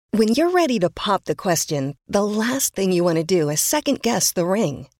When you're ready to pop the question, the last thing you want to do is second-guess the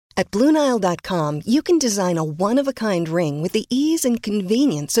ring. At BlueNile.com, you can design a one-of-a-kind ring with the ease and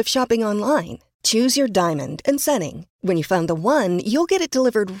convenience of shopping online. Choose your diamond and setting. When you find the one, you'll get it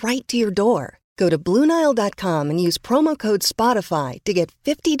delivered right to your door. Go to BlueNile.com and use promo code SPOTIFY to get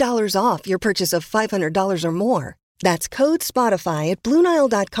 $50 off your purchase of $500 or more. That's code SPOTIFY at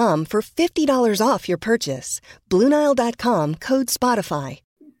BlueNile.com for $50 off your purchase. BlueNile.com, code SPOTIFY.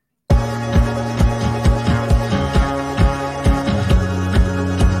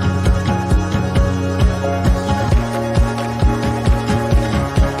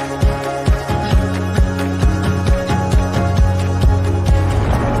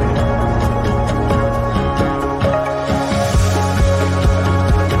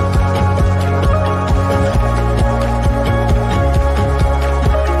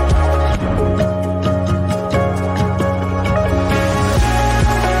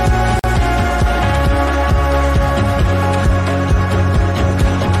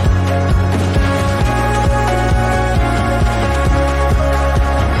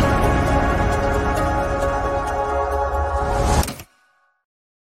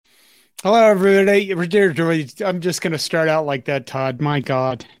 Hello, everybody. I'm just going to start out like that, Todd. My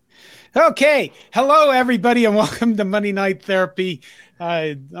God. Okay. Hello, everybody, and welcome to Monday Night Therapy.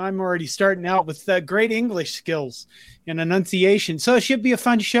 I'm already starting out with great English skills and enunciation, so it should be a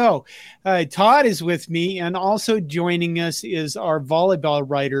fun show. Todd is with me, and also joining us is our volleyball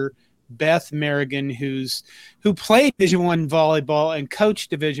writer, Beth Merrigan, who played Division I volleyball and coached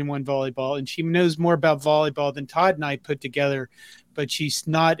Division I volleyball, and she knows more about volleyball than Todd and I put together. But she's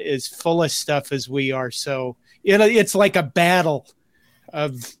not as full of stuff as we are. So it's like a battle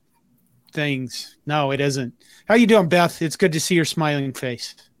of things. No, it isn't. How you doing, Beth? It's good to see your smiling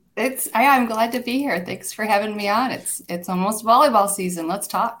face. I'm glad to be here. Thanks for having me on. It's almost volleyball season. Let's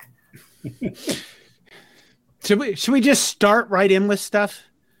talk. Should we just start right in with stuff?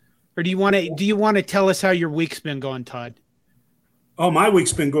 Or do you want to tell us how your week's been going, Todd? Oh, my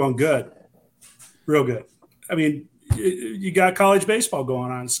week's been going good. Real good. I mean, you got college baseball going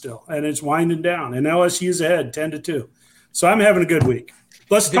on still, and it's winding down, and LSU's ahead 10-2. So I'm having a good week.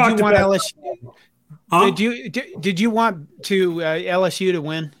 Let's talk about LSU. Huh? Did you want to LSU to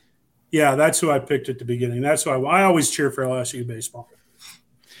win? Yeah, that's who I picked at the beginning. That's who I always cheer for LSU baseball.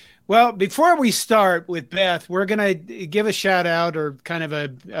 Well, before we start with Beth, we're going to give a shout out or kind of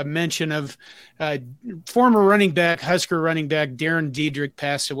a mention of former Husker running back Darren Diedrich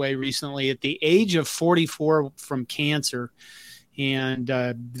passed away recently at the age of 44 from cancer. And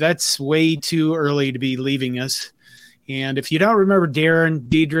that's way too early to be leaving us. And if you don't remember Darren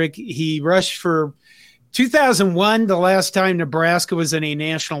Diedrich, he rushed for 2001, the last time Nebraska was in a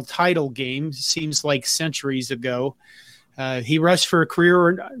national title game. Seems like centuries ago. He rushed for a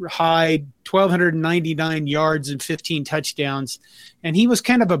career high 1,299 yards and 15 touchdowns, and he was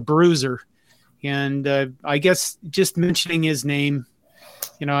kind of a bruiser. And I guess just mentioning his name,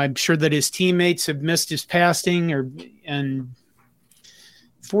 I'm sure that his teammates have missed his passing. And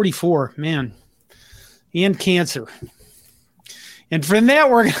 44, man, and cancer. And from that,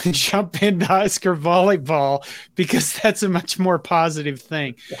 we're going to jump into Husker volleyball because that's a much more positive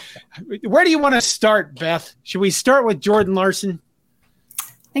thing. Where do you want to start, Beth? Should we start with Jordan Larson?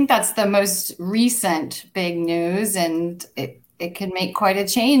 I think that's the most recent big news, and it could make quite a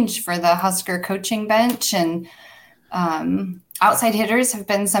change for the Husker coaching bench. And outside hitters have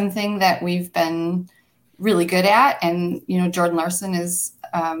been something that we've been really good at. And, Jordan Larson has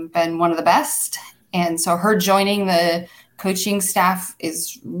been one of the best. And so her joining the coaching staff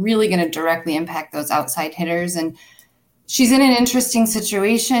is really going to directly impact those outside hitters. And she's in an interesting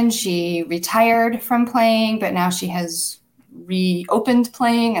situation. She retired from playing, but now she has reopened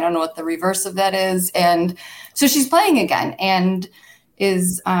playing. I don't know what the reverse of that is. And so she's playing again and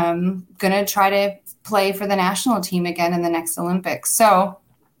is going to try to play for the national team again in the next Olympics. So,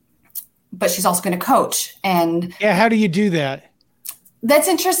 but she's also going to coach. And yeah, how do you do that? That's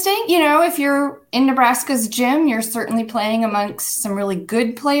interesting. If you're in Nebraska's gym, you're certainly playing amongst some really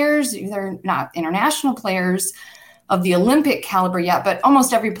good players. They're not international players of the Olympic caliber yet, but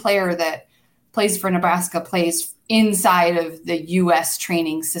almost every player that plays for Nebraska plays inside of the U.S.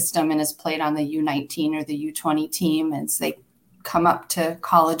 training system and has played on the U19 or the U20 team as they come up to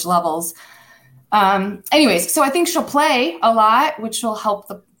college levels. Anyways, so I think she'll play a lot, which will help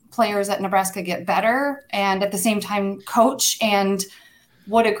the players at Nebraska get better and at the same time coach. And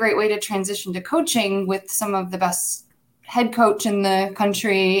what a great way to transition to coaching with some of the best head coach in the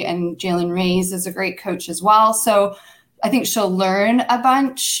country. And Jalen Reyes is a great coach as well. So I think she'll learn a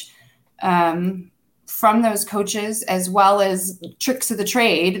bunch from those coaches, as well as tricks of the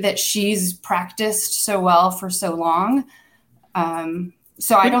trade that she's practiced so well for so long.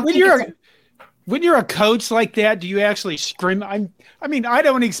 So I don't think when you're a coach like that, do you actually scrim? I mean, I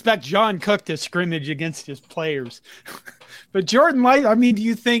don't expect John Cook to scrimmage against his players, but Jordan Light, I mean,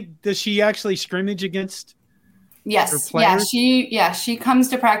 does she actually scrimmage against her players? She comes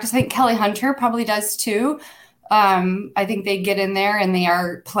to practice. I think Kelly Hunter probably does too. I think they get in there and they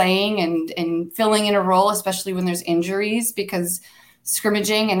are playing and filling in a role, especially when there's injuries, because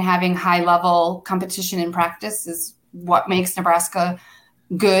scrimmaging and having high level competition in practice is what makes Nebraska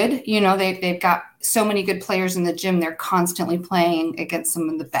good. You know, they've got so many good players in the gym. They're constantly playing against some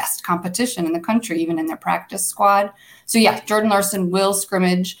of the best competition in the country, even in their practice squad. So yeah, Jordan Larson will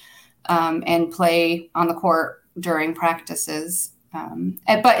scrimmage and play on the court during practices.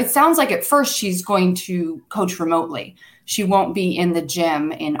 But it sounds like at first she's going to coach remotely. She won't be in the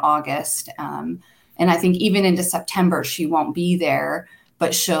gym in August. And I think even into September, she won't be there,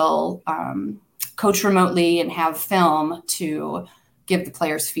 but she'll coach remotely and have film to give the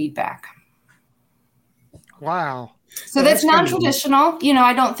players feedback. Wow. So that's non-traditional. You know,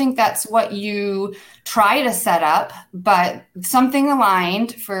 I don't think that's what you try to set up, but something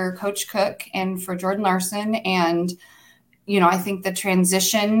aligned for Coach Cook and for Jordan Larson. And, you know, I think the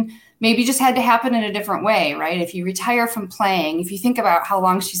transition maybe just had to happen in a different way, right? If you retire from playing, if you think about how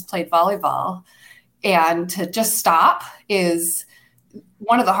long she's played volleyball, and to just stop is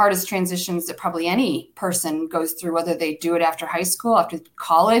one of the hardest transitions that probably any person goes through, whether they do it after high school, after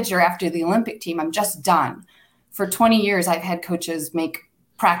college, or after the Olympic team. I'm just done. For 20 years, I've had coaches make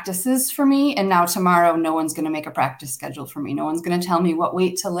practices for me, and now tomorrow, no one's going to make a practice schedule for me. No one's going to tell me what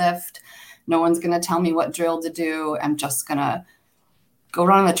weight to lift. No one's going to tell me what drill to do. I'm just going to go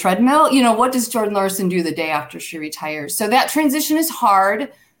run on the treadmill. You know, what does Jordan Larson do the day after she retires? So that transition is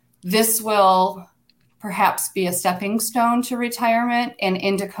hard. This will perhaps be a stepping stone to retirement and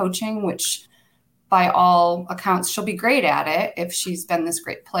into coaching, which by all accounts, she'll be great at it if she's been this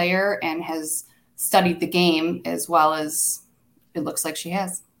great player and has studied the game as well as it looks like she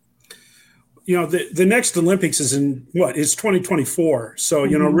has. You know, the next Olympics is in it's 2024. So,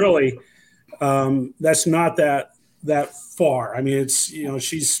 you know, really, that's not that far. I mean, it's, you know,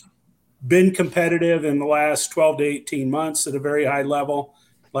 she's been competitive in the last 12 to 18 months at a very high level,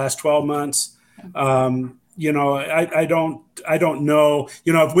 last 12 months. You know, I don't know,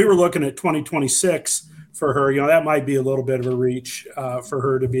 you know, if we were looking at 2026 for her, you know, that might be a little bit of a reach for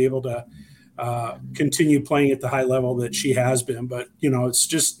her to be able to continue playing at the high level that she has been. But, you know, it's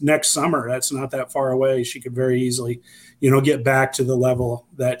just next summer. That's not that far away. She could very easily, you know, get back to the level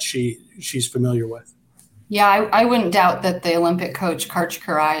that she's familiar with. Yeah, I wouldn't doubt that the Olympic coach, Karch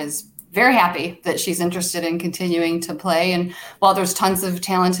Karai, is very happy that she's interested in continuing to play. And while there's tons of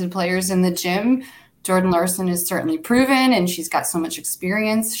talented players in the gym, Jordan Larson is certainly proven, and she's got so much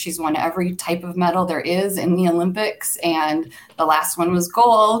experience. She's won every type of medal there is in the Olympics, and the last one was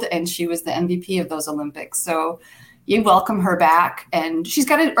gold, and she was the MVP of those Olympics. So you welcome her back, and she's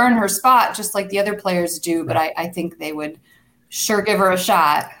got to earn her spot just like the other players do, but I think they would sure give her a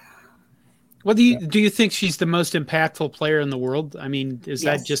shot. Well, do you think she's the most impactful player in the world? I mean, is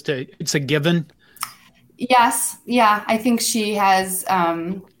that just it's a given? Yes. Yeah. I think she has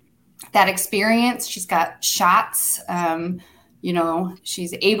that experience. She's got shots. You know,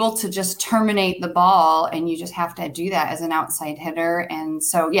 she's able to just terminate the ball, and you just have to do that as an outside hitter. And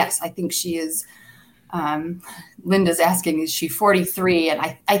so, yes, I think she is. Linda's asking, is she 43? And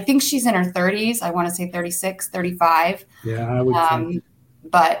I think she's in her 30s. I want to say 36, 35. Yeah, I would think.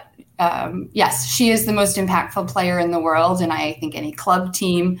 But yes, she is the most impactful player in the world. And I think any club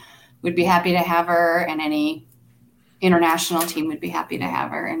team would be happy to have her, and any international team would be happy to have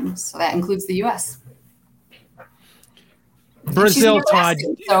her. And so that includes the U.S. Brazil, Todd.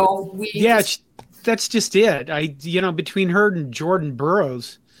 So that's just it. Between her and Jordan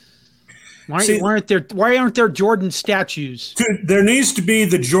Burroughs, why aren't there Jordan statues? There needs to be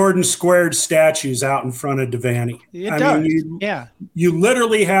the Jordan squared statues out in front of Devaney. You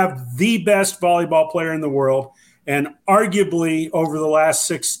literally have the best volleyball player in the world, and arguably over the last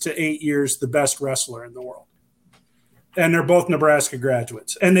 6 to 8 years, the best wrestler in the world. And they're both Nebraska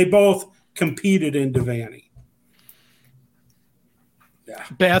graduates, and they both competed in Devaney. Yeah.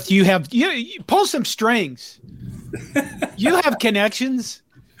 Beth, you pull some strings. You have connections.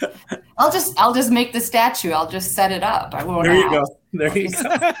 I'll just make the statue. I'll just set it up. I won't. There you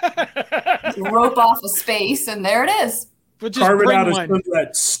go. Rope off a space, and there it is. Carve it out of some of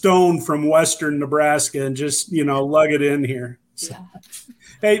that stone from Western Nebraska, and just lug it in here. So. Yeah.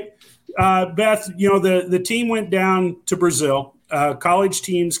 Hey, Beth, the team went down to Brazil. College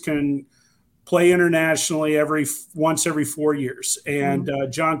teams can play internationally once every 4 years. And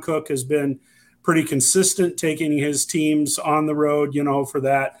John Cook has been pretty consistent taking his teams on the road, for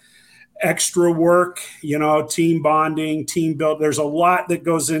that extra work, team bonding, team build. There's a lot that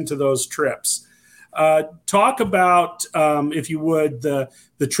goes into those trips. Talk about, if you would,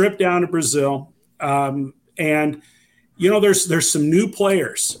 the trip down to Brazil. And, there's some new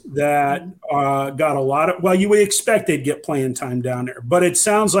players that got a lot of, well, you would expect they'd get playing time down there, but it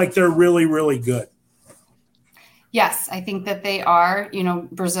sounds like they're really, really good. Yes, I think that they are.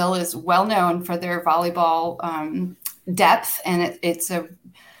 Brazil is well known for their volleyball depth, and it's a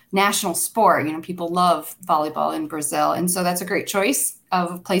national sport. People love volleyball in Brazil. And so that's a great choice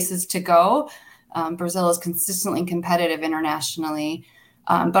of places to go. Brazil is consistently competitive internationally.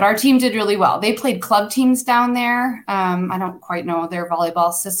 But our team did really well. They played club teams down there. I don't quite know their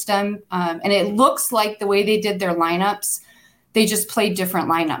volleyball system. And it looks like the way they did their lineups, they just played different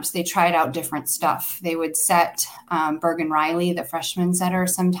lineups. They tried out different stuff. They would set Bergen Riley, the freshman setter,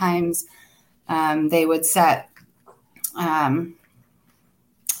 sometimes. They would set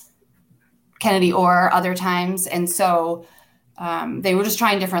Kennedy Orr other times. And so they were just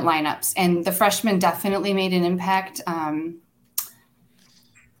trying different lineups. And the freshmen definitely made an impact.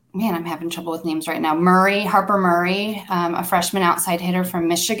 I'm having trouble with names right now. Harper Murray, a freshman outside hitter from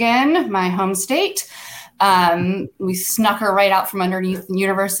Michigan, my home state. We snuck her right out from underneath the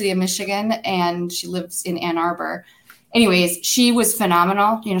University of Michigan, and she lives in Ann Arbor. Anyways, she was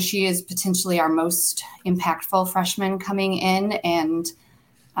phenomenal. She is potentially our most impactful freshman coming in, and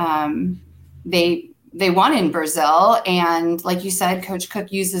they won in Brazil. And like you said, Coach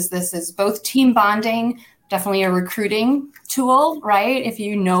Cook uses this as both team bonding, definitely a recruiting tool, right? If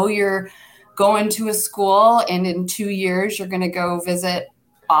you're going to a school and in 2 years you're going to go visit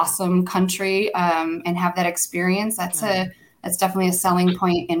awesome country and have that experience, that's definitely a selling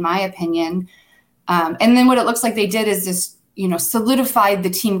point in my opinion. And then what it looks like they did is just, solidified the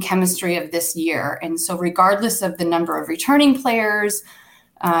team chemistry of this year. And so regardless of the number of returning players,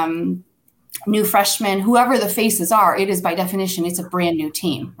 new freshmen, whoever the faces are, it is by definition, it's a brand new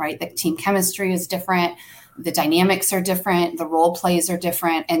team, right? The team chemistry is different. The dynamics are different. The role plays are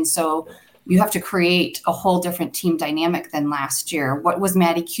different. And so you have to create a whole different team dynamic than last year. What was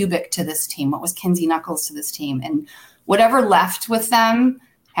Maddie Kubik to this team? What was Kenzie Knuckles to this team? And whatever left with them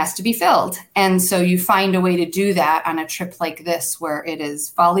has to be filled. And so you find a way to do that on a trip like this, where it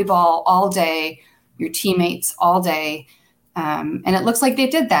is volleyball all day, your teammates all day. And it looks like they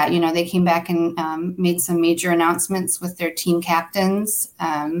did that. They came back and made some major announcements with their team captains.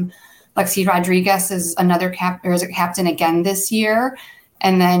 Lexi Rodriguez is another captain again this year.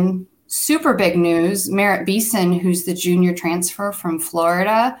 And then super big news, Merritt Beeson, who's the junior transfer from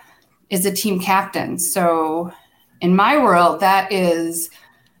Florida, is a team captain. So in my world, that is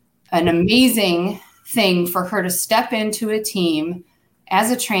an amazing thing for her to step into a team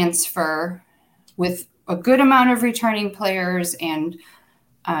as a transfer with a good amount of returning players and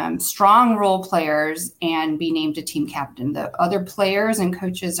strong role players and be named a team captain. The other players and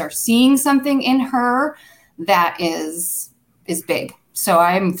coaches are seeing something in her that is big. So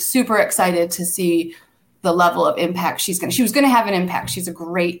I'm super excited to see the level of impact she was going to have an impact. She's a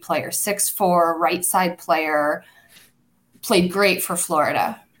great player, 6'4", right side player, played great for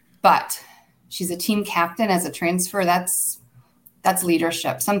Florida, but she's a team captain as a transfer. That's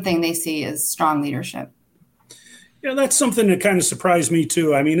leadership. Something they see as strong leadership. Yeah, that's something that kind of surprised me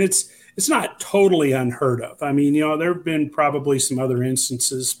too. I mean, it's not totally unheard of. I mean, there have been probably some other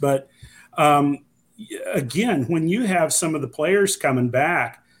instances, but again, when you have some of the players coming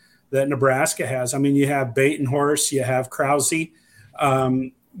back that Nebraska has, I mean, you have Batenhorst, you have Krause,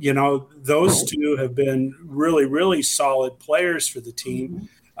 those two have been really, really solid players for the team.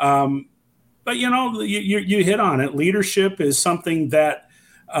 But, you hit on it. Leadership is something that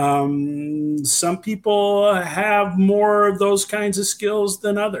some people have more of those kinds of skills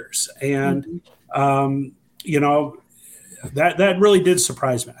than others. And, that really did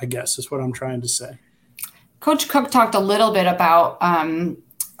surprise me, I guess, is what I'm trying to say. Coach Cook talked a little bit about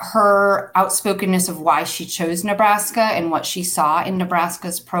her outspokenness of why she chose Nebraska and what she saw in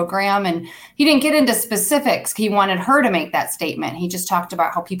Nebraska's program. And he didn't get into specifics. He wanted her to make that statement. He just talked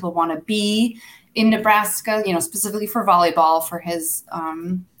about how people want to be in Nebraska, specifically for volleyball, for his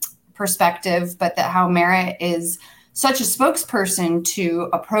perspective, but that how Merritt is such a spokesperson to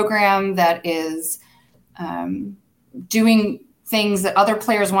a program that is doing things that other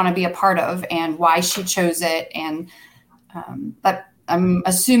players want to be a part of and why she chose it. And but I'm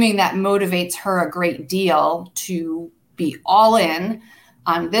assuming that motivates her a great deal to be all in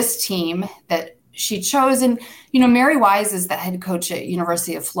on this team that she chose. And, Mary Wise is the head coach at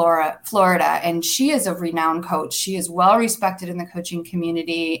University of Florida, and she is a renowned coach. She is well respected in the coaching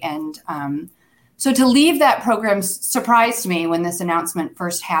community. And so to leave that program surprised me when this announcement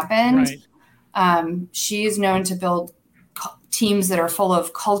first happened. Right. She is known to build teams that are full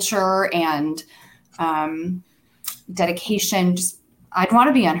of culture and dedication. I'd want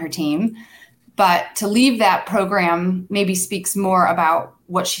to be on her team. But to leave that program maybe speaks more about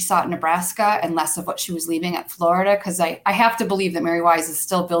what she saw at Nebraska and less of what she was leaving at Florida, because I have to believe that Mary Wise is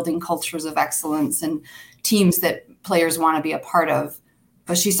still building cultures of excellence and teams that players want to be a part of.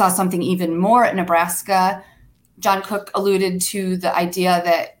 But she saw something even more at Nebraska. John Cook alluded to the idea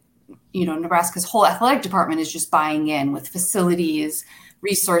that, Nebraska's whole athletic department is just buying in with facilities,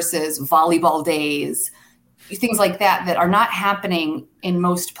 resources, volleyball days, things like that are not happening in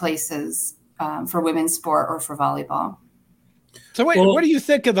most places for women's sport or for volleyball. So what do you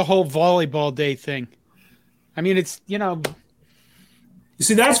think of the whole volleyball day thing? I mean, it's, You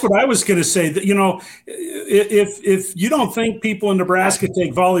see, that's what I was going to say. That, if you don't think people in Nebraska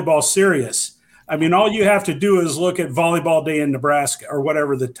take volleyball serious, I mean, all you have to do is look at Volleyball Day in Nebraska or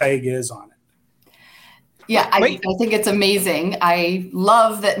whatever the tag is on it. Yeah, I think it's amazing. I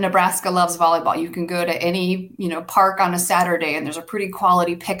love that Nebraska loves volleyball. You can go to any, park on a Saturday and there's a pretty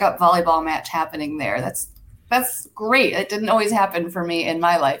quality pickup volleyball match happening there. That's great. It didn't always happen for me in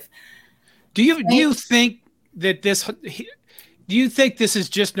my life. Do you think that do you think this is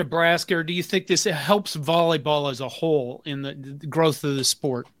just Nebraska, or do you think this helps volleyball as a whole in the growth of the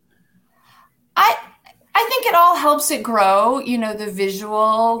sport? I think it all helps it grow, the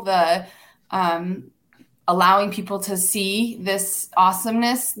visual, the allowing people to see this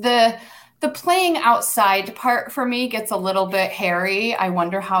awesomeness. The playing outside part for me gets a little bit hairy. I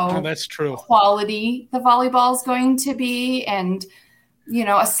wonder how that's true. Quality the volleyball is going to be. And,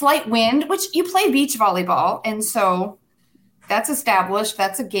 a slight wind, which you play beach volleyball. And so that's established.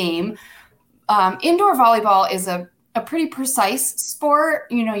 That's a game. Indoor volleyball is a pretty precise sport.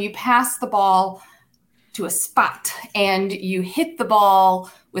 You pass the ball to a spot and you hit the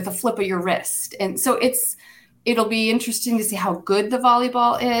ball with a flip of your wrist. And so it'll be interesting to see how good the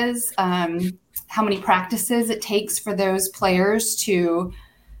volleyball is, how many practices it takes for those players to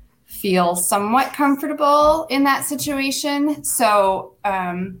feel somewhat comfortable in that situation. So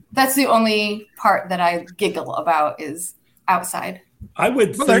that's the only part that I giggle about is outside. I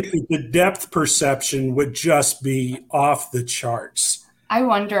would think that the depth perception would just be off the charts. I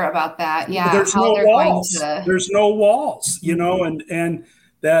wonder about that. Yeah. There's no walls. There's no walls, and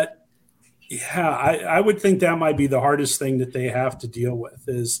that, I would think that might be the hardest thing that they have to deal with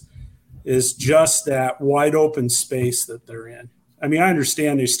is just that wide open space that they're in. I mean, I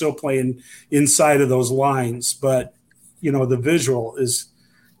understand they're still playing inside of those lines, but the visual is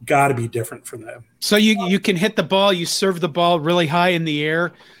got to be different from them. So you can hit the ball, you serve the ball really high in the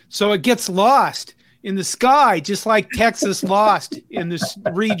air, so it gets lost in the sky, just like Texas lost in the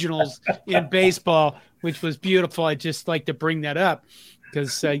regionals in baseball, which was beautiful. I just like to bring that up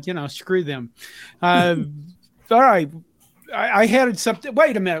because, screw them. All right. I had something.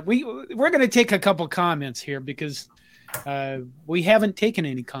 Wait a minute. We're going to take a couple comments here because we haven't taken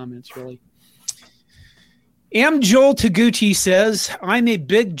any comments really. M. Joel Taguchi says, I'm a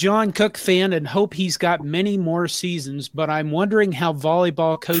big John Cook fan and hope he's got many more seasons, but I'm wondering how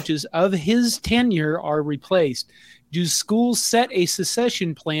volleyball coaches of his tenure are replaced. Do schools set a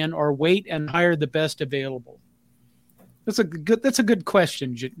succession plan or wait and hire the best available? That's a good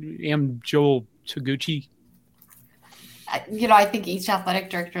question, M. Joel Taguchi. I think each athletic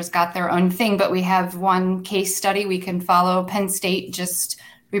director's got their own thing, but we have one case study we can follow. Penn State just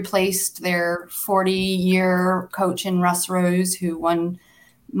replaced their 40-year coach in Russ Rose, who won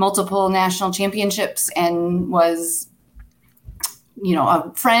multiple national championships and was,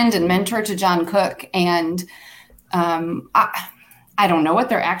 a friend and mentor to John Cook. And I don't know what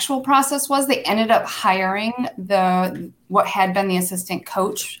their actual process was. They ended up hiring what had been the assistant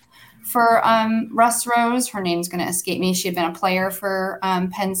coach for Russ Rose. Her name's going to escape me. She had been a player for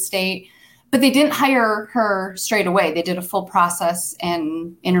Penn State. But they didn't hire her straight away. They did a full process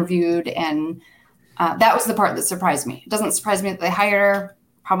and interviewed, and that was the part that surprised me. It doesn't surprise me that they hired her.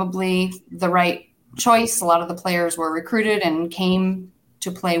 Probably the right choice. A lot of the players were recruited and came to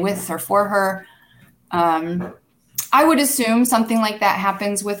play with or for her. I would assume something like that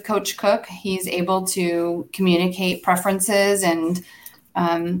happens with Coach Cook. He's able to communicate preferences and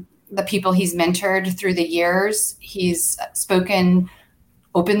the people he's mentored through the years. He's spoken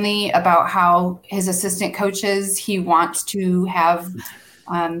openly about how his assistant coaches, he wants to have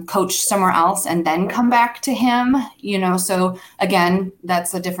coach somewhere else and then come back to him, so again,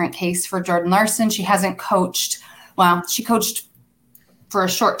 that's a different case for Jordan Larson. She hasn't coached. Well, she coached for a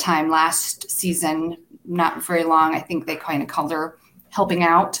short time last season, not very long. I think they kind of called her helping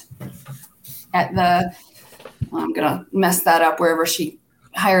out at I'm going to mess that up, wherever she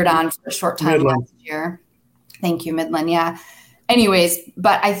hired on for a short time Midland. last year. Thank you, Midland. Yeah. Anyways,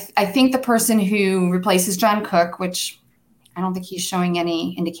 but I think the person who replaces John Cook, which I don't think he's showing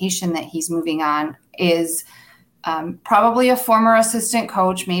any indication that he's moving on, is probably a former assistant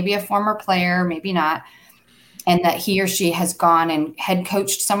coach, maybe a former player, maybe not, and that he or she has gone and head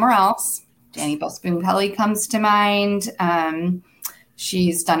coached somewhere else. Danny Bell-Spoon-Pelly comes to mind.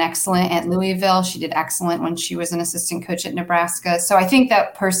 She's done excellent at Louisville. She did excellent when she was an assistant coach at Nebraska. So I think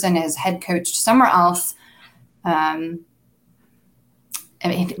that person is head coached somewhere else.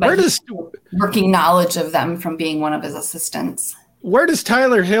 Working knowledge of them from being one of his assistants. Where does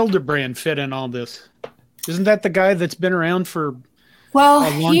Tyler Hildebrand fit in all this? Isn't that the guy that's been around for a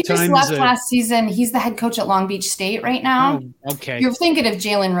long time? He just left last season. He's the head coach at Long Beach State right now. Oh, okay. You're thinking of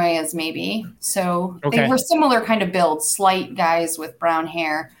Jalen Reyes, maybe. So They were similar kind of build, slight guys with brown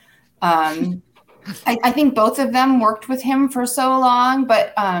hair. I think both of them worked with him for so long,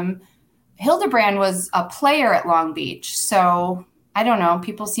 but Hildebrand was a player at Long Beach. So I don't know.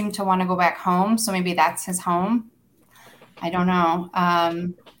 People seem to want to go back home. So maybe that's his home. I don't know.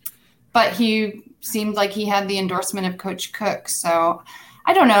 But he seemed like he had the endorsement of Coach Cook. So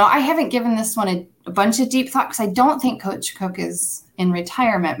I don't know. I haven't given this one a bunch of deep thought because I don't think Coach Cook is in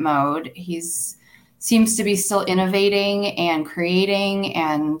retirement mode. He's seems to be still innovating and creating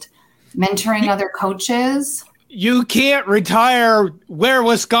and mentoring other coaches. You can't retire where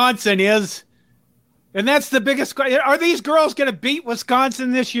Wisconsin is. And that's the biggest question. Are these girls going to beat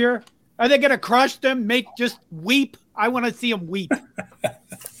Wisconsin this year? Are they going to crush them, just weep? I want to see them weep.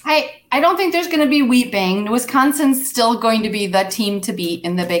 I don't think there's going to be weeping. Wisconsin's still going to be the team to beat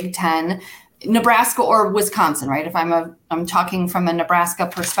in the Big Ten. Nebraska or Wisconsin, right? If I'm talking from a Nebraska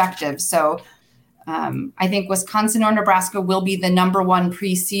perspective. So I think Wisconsin or Nebraska will be the number one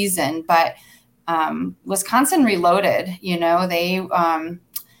preseason, but Wisconsin reloaded, they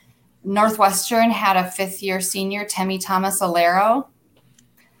Northwestern had a fifth-year senior, Temi Thomas-Alero.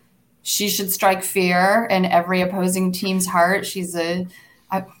 She should strike fear in every opposing team's heart. She's a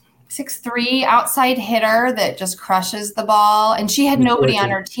 6'3" outside hitter that just crushes the ball. And she had nobody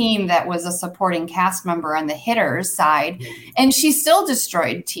on her team that was a supporting cast member on the hitters side. And she still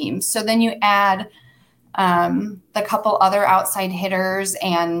destroyed teams. So then you add the couple other outside hitters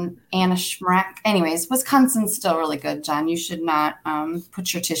and Anna Schmreck. Anyways, Wisconsin's still really good, John. You should not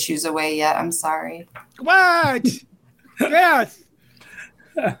put your tissues away yet. I'm sorry. What? Yes.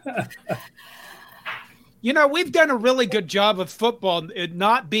 We've done a really good job of football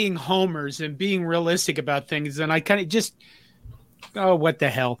not being homers and being realistic about things. And I kind of just, what the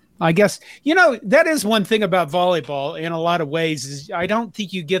hell? I guess, that is one thing about volleyball in a lot of ways is I don't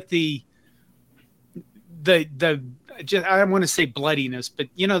think you get the just, I don't want to say bloodiness, but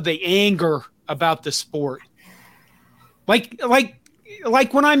the anger about the sport. Like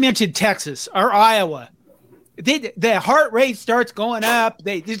when I mentioned Texas or Iowa, the heart rate starts going up.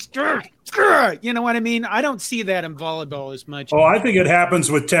 They just, you know what I mean? I don't see that in volleyball as much. Oh, I think it happens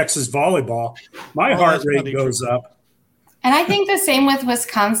with Texas volleyball. My heart rate goes up. And I think the same with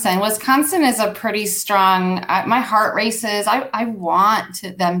Wisconsin. Wisconsin is a pretty strong, my heart races. I want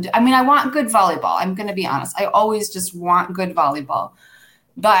them to, I want good volleyball. I'm going to be honest. I always just want good volleyball.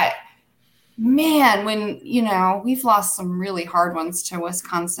 But man, when, we've lost some really hard ones to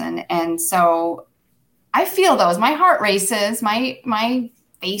Wisconsin. And so I feel those, my heart races, my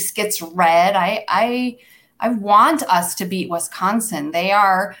face gets red. I want us to beat Wisconsin. They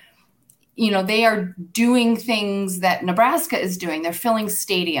are doing things that Nebraska is doing. They're filling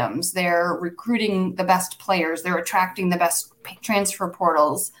stadiums. They're recruiting the best players. They're attracting the best transfer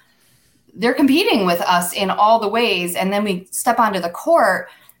portals. They're competing with us in all the ways. And then we step onto the court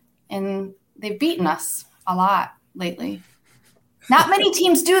and they've beaten us a lot lately. Not many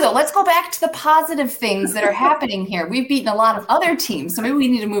teams do, though. Let's go back to the positive things that are happening here. We've beaten a lot of other teams, so maybe we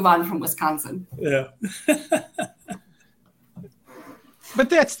need to move on from Wisconsin. Yeah. But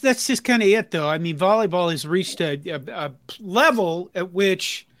that's just kind of it, though. Volleyball has reached a level at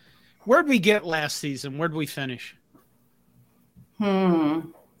which, where'd we get last season? Where'd we finish?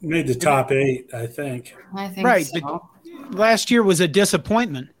 Made the top 8, I think. I think right, so. But last year was a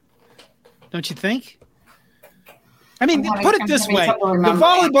disappointment, don't you think? Put it this way: the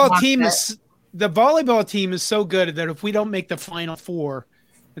volleyball team is so good that if we don't make the Final Four,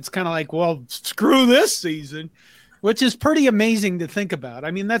 it's kind of like, well, screw this season. which is pretty amazing to think about.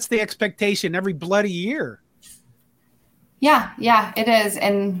 I mean, that's the expectation every bloody year. Yeah, it is.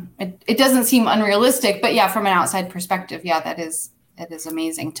 And it doesn't seem unrealistic, but yeah, from an outside perspective, yeah, it is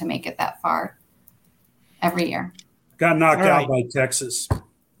amazing to make it that far every year. Got knocked out by Texas.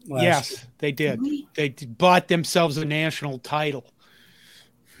 Yes, year. They did. Really? They bought themselves a national title.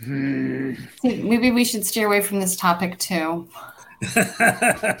 Maybe we should steer away from this topic too.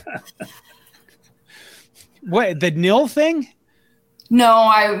 What, the nil thing?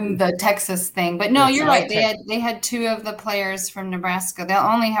 No, the Texas thing. But no, you're right. They had two of the players from Nebraska. They'll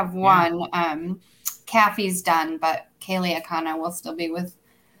only have one. Yeah. Caffey's done, but Kaylee Akana will still be with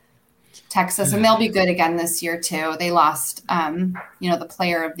Texas, and they'll be good again this year too. They lost, the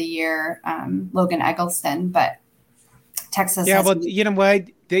player of the year, Logan Eggleston, but Texas. Yeah, well, you know what?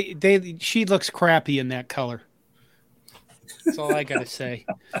 She looks crappy in that color. That's all I gotta say.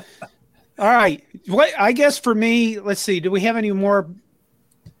 All right. What I guess for me, let's see. Do we have any more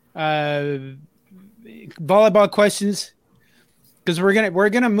volleyball questions? Because we're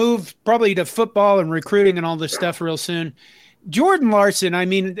gonna move probably to football and recruiting and all this stuff real soon. Jordan Larson, I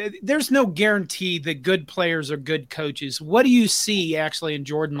mean, there's no guarantee that good players are good coaches. What do you see actually in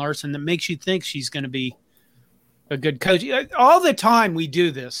Jordan Larson that makes you think she's going to be a good coach? All the time we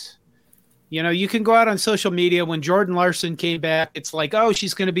do this. You know, you can go out on social media when Jordan Larson came back. It's like, oh,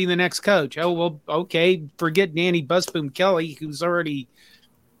 she's going to be the next coach. Oh, well, okay. Forget Danny Busboom Kelly, who's already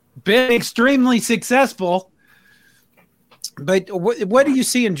been extremely successful. But what do you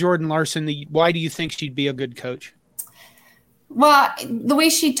see in Jordan Larson? Why do you think she'd be a good coach? Well, the way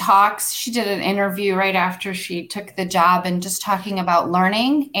she talks, she did an interview right after she took the job and just talking about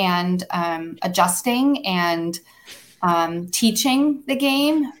learning and adjusting and teaching the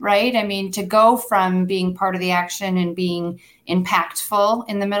game, right? I mean, to go from being part of the action and being impactful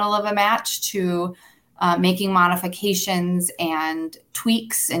in the middle of a match to making modifications and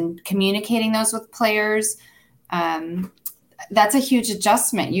tweaks and communicating those with players, that's a huge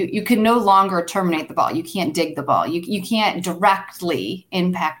adjustment. You can no longer terminate the ball. You can't dig the ball. You can't directly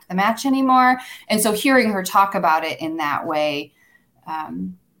impact the match anymore. And so hearing her talk about it in that way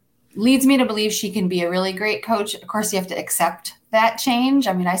leads me to believe she can be a really great coach. Of course, you have to accept that change.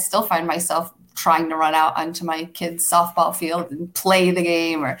 I mean, I still find myself trying to run out onto my kids' softball field and play the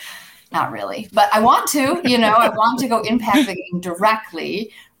game, or not really, but I want to, I want to go impact the game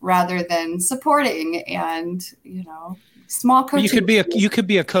directly rather than supporting and, small coaching. You could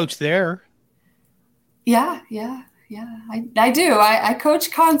be a coach there. Yeah. I do. I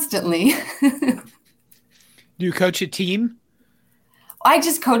coach constantly. Do you coach a team? I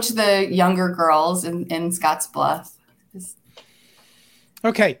just coach the younger girls in Scottsbluff.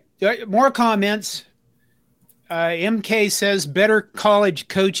 Okay. More comments. MK says better college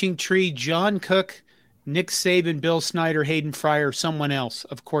coaching tree, John Cook, Nick Saban, Bill Snyder, Hayden Fry, or someone else.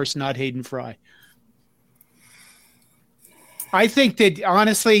 Of course, not Hayden Fry. I think that,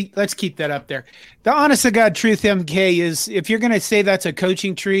 honestly, let's keep that up there. The honest to God truth, MK, is if you're going to say that's a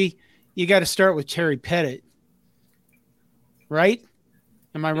coaching tree, you got to start with Terry Pettit. Right?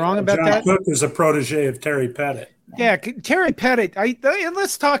 Am I wrong about that? John Cook is a protege of Terry Pettit. Yeah, Terry Pettit.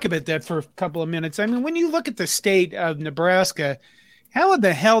 Let's talk about that for a couple of minutes. I mean, when you look at the state of Nebraska, how in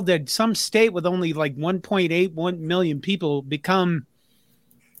the hell did some state with only like 1.81 million people become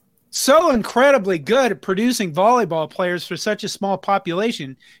so incredibly good at producing volleyball players for such a small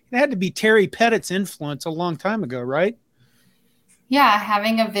population? It had to be Terry Pettit's influence a long time ago, right? Yeah,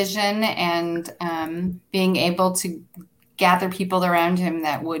 having a vision and being able to gather people around him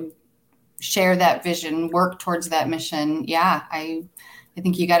that would share that vision, work towards that mission. Yeah, I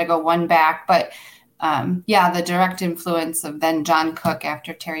think you got to go one back. But the direct influence of then John Cook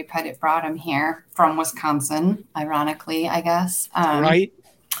after Terry Pettit brought him here from Wisconsin, ironically, I guess. Right.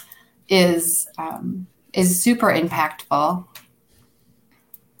 Is super impactful.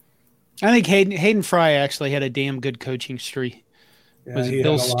 I think Hayden Fry actually had a damn good coaching tree. Yeah, was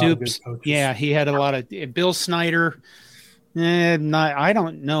Bill Stoops? Yeah, he had a lot of Bill Snyder. I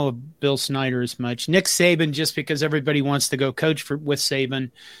don't know Bill Snyder as much. Nick Saban, just because everybody wants to go coach with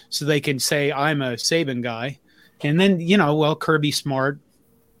Saban, so they can say I'm a Saban guy, and then Kirby Smart.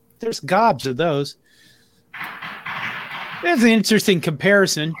 There's gobs of those. That's an interesting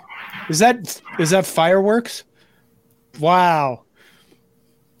comparison. Is that fireworks? Wow.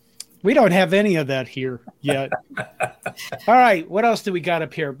 We don't have any of that here yet. All right. What else do we got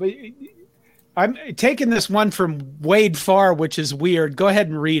up here? But I'm taking this one from Wade Farr, which is weird. Go ahead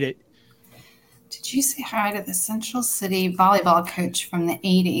and read it. Did you say hi to the Central City volleyball coach from the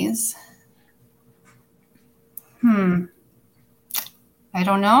 80s? I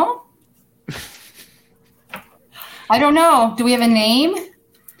don't know. I don't know. Do we have a name?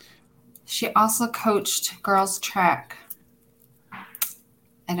 She also coached girls track.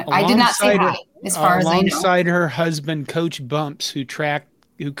 And I did not say hi, as far as I know. Alongside her husband, Coach Bumps, who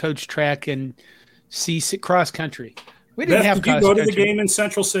coached track and cross country. We didn't have. Did you go to the game in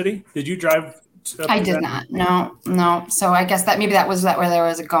Central City? Did you drive? I did not. No. So I guess that was where there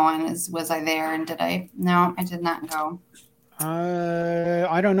was going. Was I there? And did I? No, I did not go.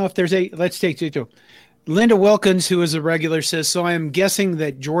 I don't know if there's let's take two. Linda Wilkins, who is a regular, says, so I am guessing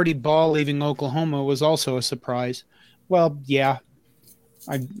that Jordy Ball leaving Oklahoma was also a surprise. Well, yeah.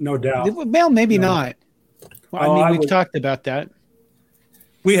 No doubt. Well, maybe not. Well, we've talked about that.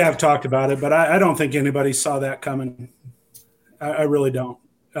 We have talked about it, but I don't think anybody saw that coming. I really don't.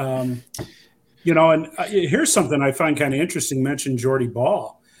 And here's something I find kind of interesting. Mentioned Jordy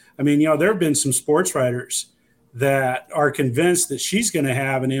Ball. I mean, there have been some sports writers that are convinced that she's going to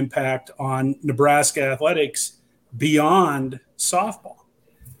have an impact on Nebraska athletics beyond softball.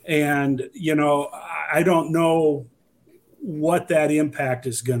 And, I don't know what that impact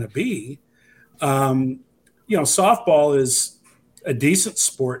is going to be. Softball is a decent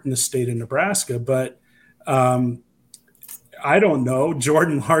sport in the state of Nebraska, but I don't know.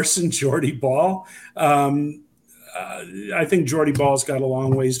 Jordan Larson, Jordy Ball. I think Jordy Ball's got a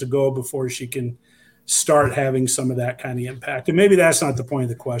long ways to go before she can start having some of that kind of impact. And maybe that's not the point of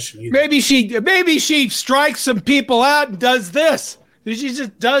the question either. Maybe she strikes some people out and does this. She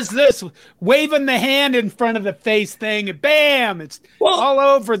just does this, waving the hand in front of the face thing, and bam, it's all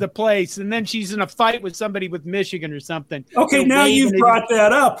over the place. And then she's in a fight with somebody with Michigan or something. Okay, now you've brought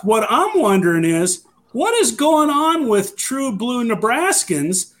that up. What I'm wondering is, what is going on with True Blue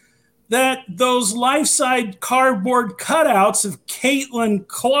Nebraskans that those life-size cardboard cutouts of Caitlin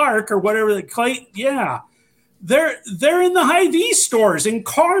Clark or whatever they're in the Hy-Vee stores in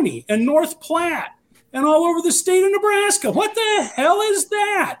Kearney and North Platte and all over the state of Nebraska. What the hell is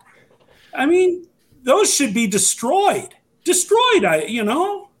that? I mean, those should be destroyed. Destroyed,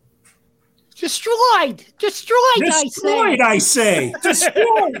 Destroyed, I say.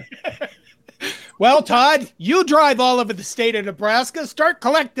 Destroyed. Well, Todd, you drive all over the state of Nebraska. Start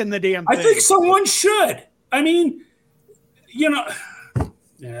collecting the damn thing. I think someone should. I mean,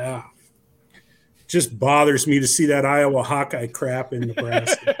 yeah. Just bothers me to see that Iowa Hawkeye crap in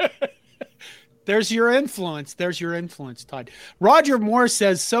Nebraska. There's your influence, Todd. Roger Moore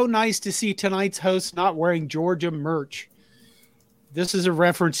says, so nice to see tonight's host not wearing Georgia merch. This is a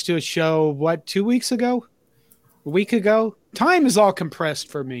reference to a show, 2 weeks ago? A week ago? Time is all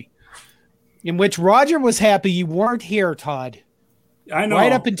compressed for me. In which Roger was happy you weren't here, Todd. I know.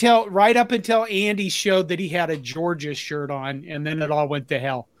 Right up until Andy showed that he had a Georgia shirt on, and then it all went to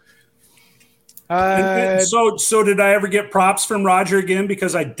hell. So did I ever get props from Roger again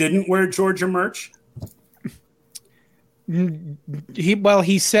because I didn't wear Georgia merch?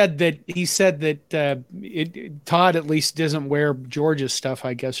 He said that Todd at least doesn't wear Georgia stuff,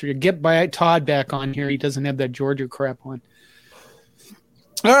 I guess. Or get Todd back on here. He doesn't have that Georgia crap on.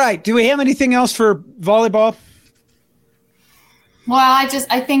 All right. Do we have anything else for volleyball? Well,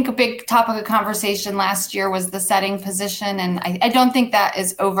 I think a big topic of conversation last year was the setting position, and I don't think that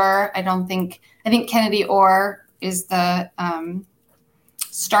is over. I think Kennedy Orr is the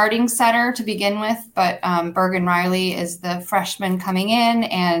starting setter to begin with, but Bergen Riley is the freshman coming in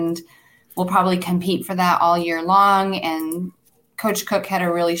and will probably compete for that all year long. And Coach Cook had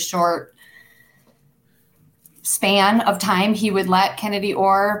a really short span of time he would let Kennedy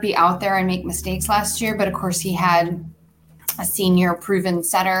Orr be out there and make mistakes last year. But of course he had a senior proven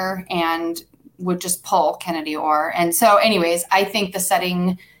setter and would just pull Kennedy Orr. And so anyways, I think the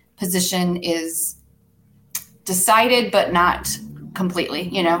setting position is decided, but not completely.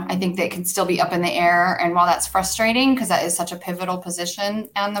 I think they can still be up in the air. And while that's frustrating, because that is such a pivotal position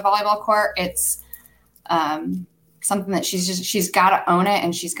on the volleyball court, it's something that she's got to own it,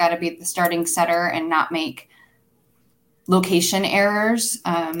 and she's got to be the starting setter and not make location errors.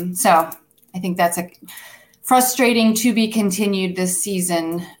 So I think that's a frustrating to be continued this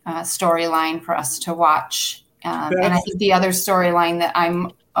season storyline for us to watch. And I think the other storyline that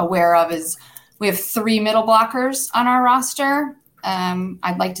I'm aware of is we have 3 middle blockers on our roster.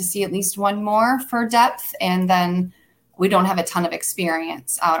 I'd like to see at least one more for depth. And then we don't have a ton of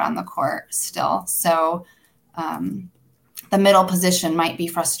experience out on the court still. So the middle position might be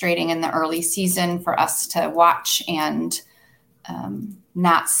frustrating in the early season for us to watch and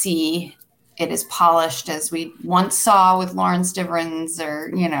not see it as polished as we once saw with Lawrence Divrins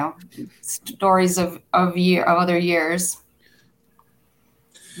or, stories of other years.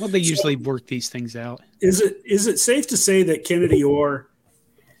 Well, they usually work these things out. Is it safe to say that Kennedy Orr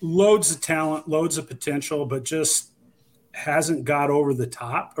loads of talent, loads of potential, but just hasn't got over the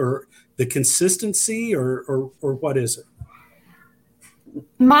top, or the consistency, or what is it?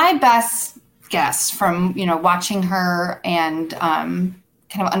 My best guess from, watching her and kind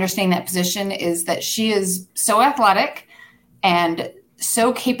of understanding that position is that she is so athletic and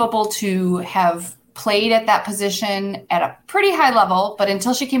so capable to have played at that position at a pretty high level. But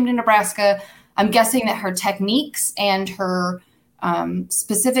until she came to Nebraska, I'm guessing that her techniques and her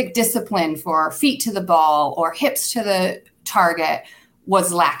specific discipline for feet to the ball or hips to the target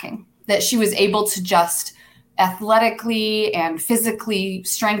was lacking, that she was able to just athletically and physically,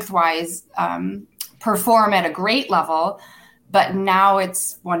 strength-wise, perform at a great level, but now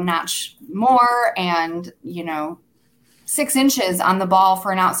it's one notch more, and 6 inches on the ball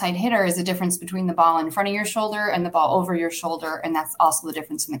for an outside hitter is the difference between the ball in front of your shoulder and the ball over your shoulder, and that's also the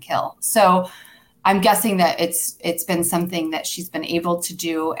difference in the kill. So I'm guessing that it's been something that she's been able to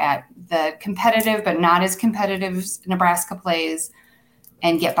do at the competitive but not as competitive as Nebraska plays,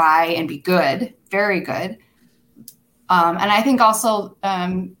 and get by and be good, very good. And I think also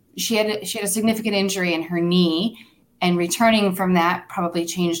she had a significant injury in her knee, and returning from that probably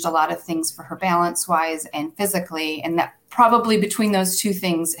changed a lot of things for her balance-wise and physically. And that probably between those two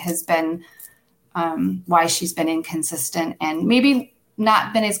things has been why she's been inconsistent and maybe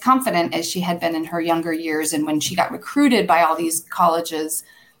not been as confident as she had been in her younger years. And when she got recruited by all these colleges,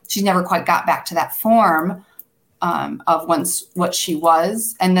 she never quite got back to that form of once what she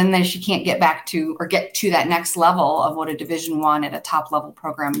was, and then she can't get back to or get to that next level of what a Division I at a top level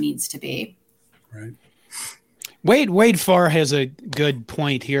program needs to be. Right. Wade Farr has a good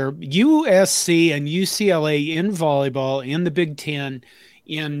point here. USC and UCLA in volleyball in the Big Ten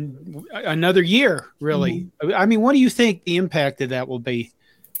in another year, really. Mm-hmm. I mean, what do you think the impact of that will be?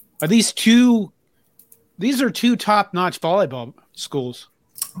 These are two top-notch volleyball schools.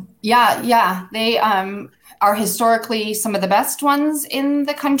 Yeah. They are historically some of the best ones in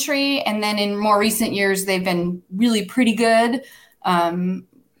the country. And then in more recent years, they've been really pretty good,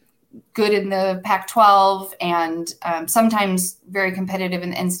 good in the Pac-12 and sometimes very competitive in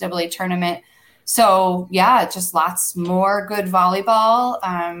the NCAA tournament. So yeah, just lots more good volleyball,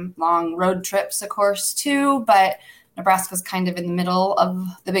 long road trips, of course, too. But Nebraska's kind of in the middle of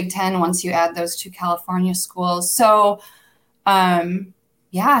the Big Ten once you add those two California schools. So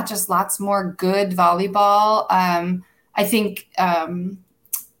yeah, just lots more good volleyball. I think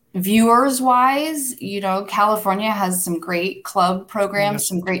viewers wise, California has some great club programs,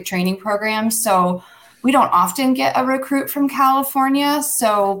 some great training programs. So we don't often get a recruit from California.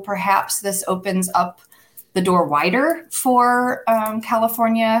 So perhaps this opens up the door wider for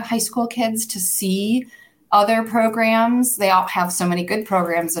California high school kids to see other programs. They all have so many good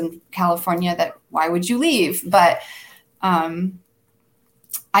programs in California that why would you leave? But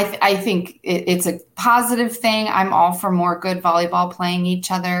I think it's a positive thing. I'm all for more good volleyball playing each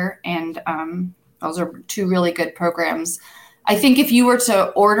other. And those are two really good programs. I think if you were to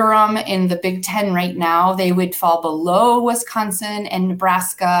order them in the Big Ten right now, they would fall below Wisconsin and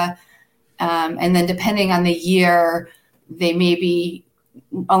Nebraska. And then depending on the year, they may be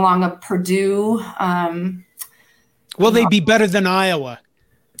along a Purdue. Will they be better than Iowa?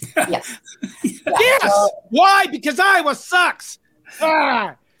 Yes. Yes. Why? Because Iowa sucks.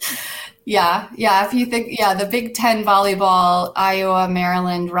 Ah. Yeah. If you think, the Big Ten volleyball, Iowa,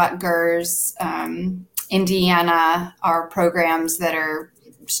 Maryland, Rutgers, Indiana are programs that are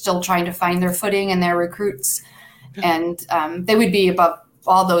still trying to find their footing and their recruits. And they would be above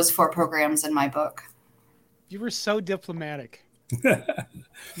all those four programs in my book. You were so diplomatic.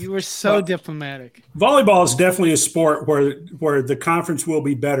 You were so diplomatic. Volleyball is definitely a sport where the conference will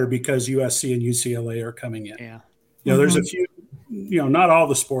be better because USC and UCLA are coming in. Yeah. There's a few, not all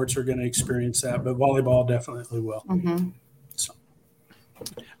the sports are going to experience that, but volleyball definitely will. Mm-hmm. So.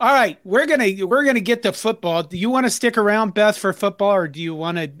 All right, we're gonna get to football. Do you want to stick around, Beth, for football, or do you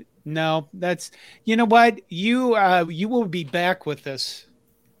want to? No, that's what you will be back with us.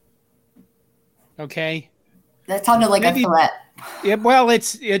 Okay. That sounded like a threat.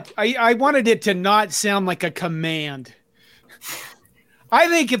 I wanted it to not sound like a command. I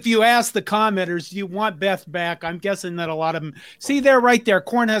think if you ask the commenters, do you want Beth back? I'm guessing that a lot of them see there right there,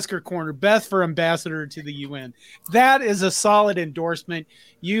 Cornhusker Corner, Beth for ambassador to the UN. That is a solid endorsement.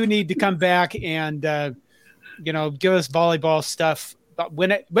 You need to come back and give us volleyball stuff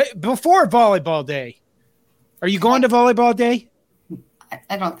before volleyball day. Are you going to volleyball day?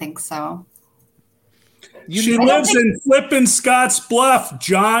 I don't think so. She lives in flippin' Scotts Bluff,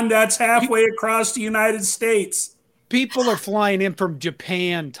 John. That's halfway across the United States. People are flying in from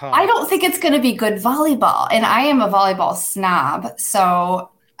Japan, Todd. I don't think it's going to be good volleyball. And I am a volleyball snob.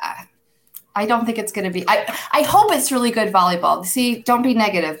 So I don't think it's going to be. I hope it's really good volleyball. See, don't be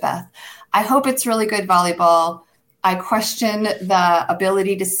negative, Beth. I hope it's really good volleyball. I question the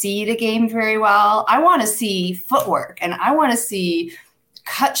ability to see the game very well. I want to see footwork, and I want to see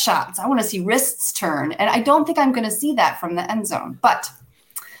cut shots. I want to see wrists turn, and I don't think I'm going to see that from the end zone. But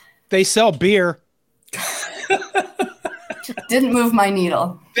they sell beer. Didn't move my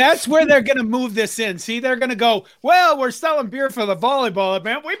needle. That's where they're going to move this in. See, they're going to go, well, we're selling beer for the volleyball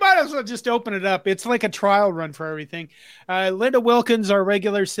event. We might as well just open it up. It's like a trial run for everything. Linda Wilkins, our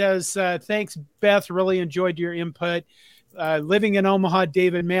regular, says, thanks, Beth. Really enjoyed your input. Living in Omaha,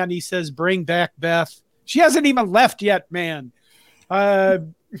 David Matney says, bring back Beth. She hasn't even left yet, man.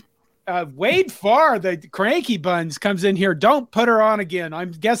 Wade Farr, the cranky buns, comes in here. Don't put her on again.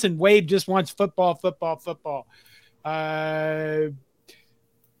 I'm guessing Wade just wants football. Roger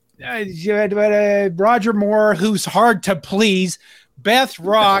Moore, who's hard to please. Beth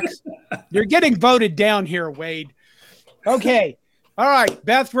rocks. You're getting voted down here, Wade. Okay. All right,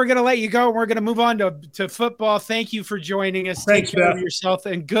 Beth, we're going to let you go. We're going to move on to football. Thank you for joining us. Thanks, Take care Beth. of yourself,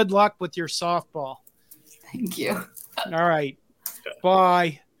 and good luck with your softball. Thank you. All right.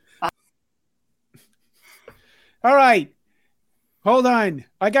 Bye. All right. Hold on.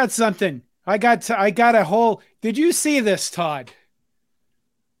 I got something. I got a whole. Did you see this, Todd?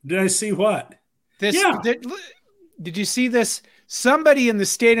 Did I see what? This. Yeah. Did you see this? Somebody in the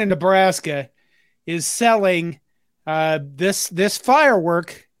state of Nebraska is selling this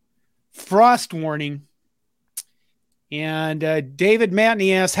firework frost warning. And David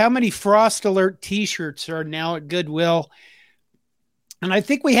Matney asked, how many Frost Alert T-shirts are now at Goodwill? And I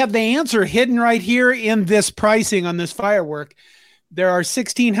think we have the answer hidden right here in this pricing on this firework. There are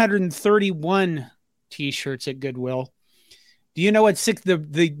 1,631 T-shirts at Goodwill. Do you know what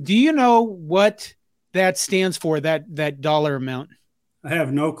do you know what that stands for? That dollar amount? I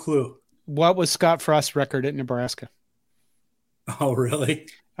have no clue. What was Scott Frost's record at Nebraska? Oh, really?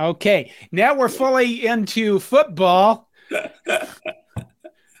 Okay, now we're fully into football.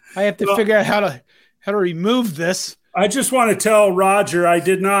 I have to figure out how to remove this. I just want to tell Roger I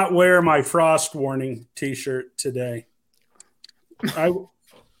did not wear my frost warning T-shirt today. I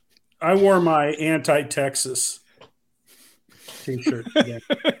wore my anti-Texas T-shirt today.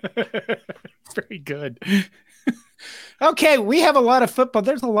 Very good. Okay, we have a lot of football.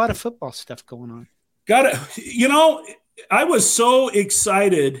 There's a lot of football stuff going on. I was so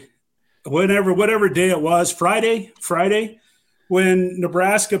excited whatever day it was, Friday, when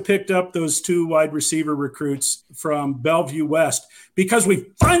Nebraska picked up those two wide receiver recruits from Bellevue West, because we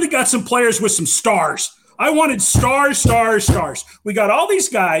finally got some players with some stars. I wanted stars. We got all these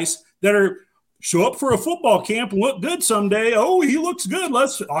guys that show up for a football camp and look good someday. Oh, he looks good.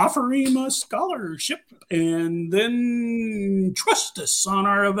 Let's offer him a scholarship and then trust us on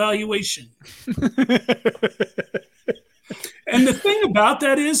our evaluation. And the thing about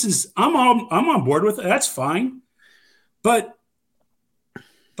that is I'm on board with it. That's fine. But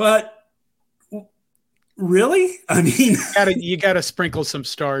really? I mean, you gotta sprinkle some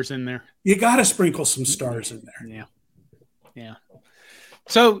stars in there. You got to sprinkle some stars in there. Yeah.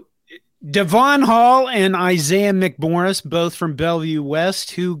 So Devon Hall and Isaiah McMorris, both from Bellevue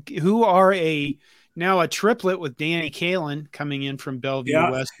West, who are now a triplet with Danny Kalin coming in from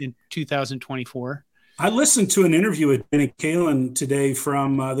Bellevue West in 2024. I listened to an interview with Danny Kalin today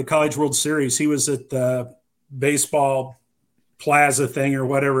from the College World Series. He was at the baseball plaza thing or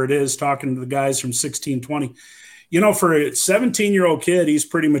whatever it is, talking to the guys from 1620. For a 17-year-old kid, he's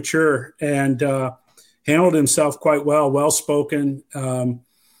pretty mature and handled himself quite well, well-spoken,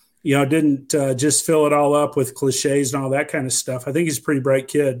 didn't just fill it all up with cliches and all that kind of stuff. I think he's a pretty bright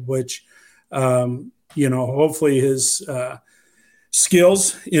kid, which, hopefully his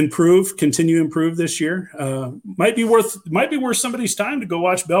skills continue to improve this year. Might be worth somebody's time to go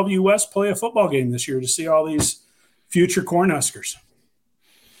watch Bellevue West play a football game this year to see all these future Cornhuskers.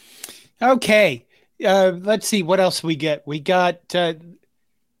 Okay. Let's see what else we get. We got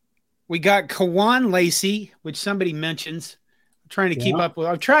Kawan Lacey, which somebody mentions. I'm trying to keep up with.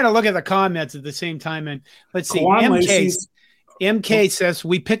 I'm trying to look at the comments at the same time. And let's see. MK says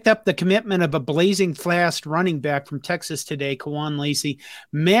we picked up the commitment of a blazing fast running back from Texas today, Kawan Lacey.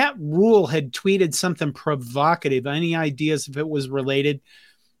 Matt Rule had tweeted something provocative. Any ideas if it was related?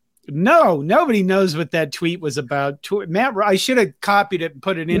 No, nobody knows what that tweet was about. Matt, I should have copied it and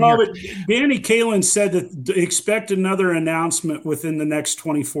put it in here. But Danny Kalin said that expect another announcement within the next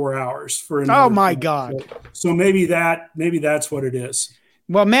 24 hours. Oh my God! So maybe that's what it is.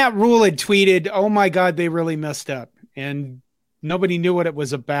 Well, Matt Rule had tweeted, "Oh my God, they really messed up," and nobody knew what it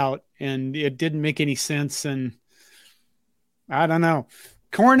was about, and it didn't make any sense. And I don't know.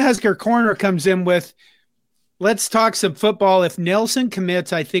 Cornhusker Corner comes in with, let's talk some football. If Nelson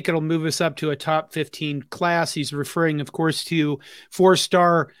commits, I think it'll move us up to a top 15 class. He's referring, of course, to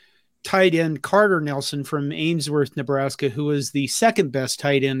 4-star tight end Carter Nelson from Ainsworth, Nebraska, who is the second best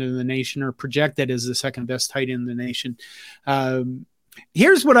tight end in the nation, or projected as the second best tight end in the nation.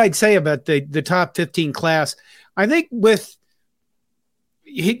 Here's what I'd say about the top 15 class. I think with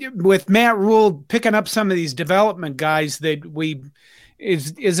Matt Rule picking up some of these development guys that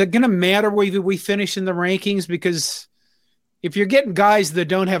is it going to matter whether we finish in the rankings? Because if you're getting guys that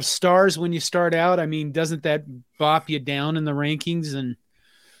don't have stars when you start out, I mean, doesn't that bop you down in the rankings? And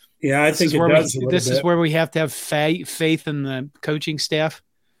yeah, I think it does. This is where we have to have faith in the coaching staff.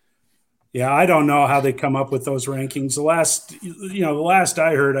 Yeah, I don't know how they come up with those rankings. The last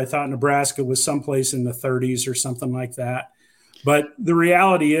I heard, I thought Nebraska was someplace in the 30s or something like that. But the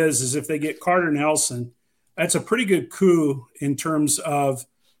reality is if they get Carter Nelson, that's a pretty good coup in terms of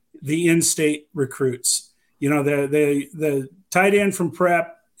the in-state recruits. The tight end from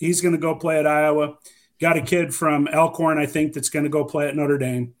Prep, he's going to go play at Iowa. Got a kid from Elkhorn, I think, that's going to go play at Notre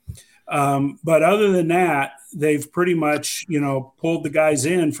Dame. But other than that, they've pretty much, pulled the guys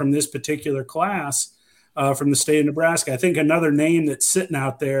in from this particular class from the state of Nebraska. I think another name that's sitting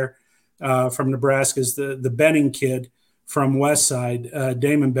out there from Nebraska is the Benning kid from Westside,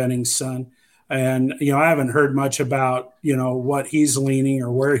 Damon Benning's son. And, I haven't heard much about, what he's leaning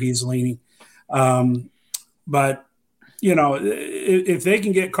or where he's leaning. But, if they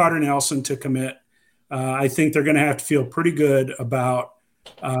can get Carter Nelson to commit, I think they're going to have to feel pretty good about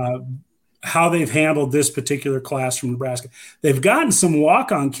how they've handled this particular class from Nebraska. They've gotten some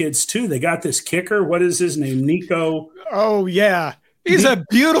walk-on kids, too. They got this kicker. What is his name? Nico. Oh, yeah. He's a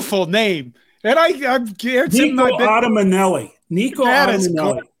beautiful name. And I'm scared. Nico Ottamanelli. Nico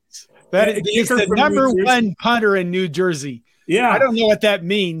Ottamanelli. He's the number one punter in New Jersey. Yeah. I don't know what that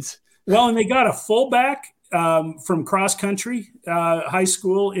means. Well, and they got a fullback from cross country high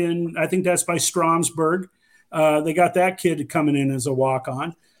school I think that's by Stromsburg. They got that kid coming in as a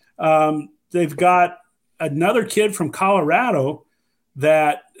walk-on. They've got another kid from Colorado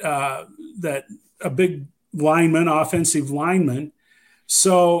that a big lineman, offensive lineman.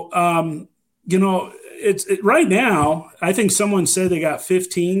 So, right now, I think someone said they got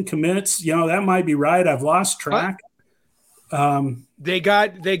 15 commits. That might be right. I've lost track. They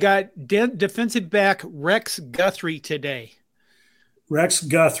got defensive back Rex Guthrie today. Rex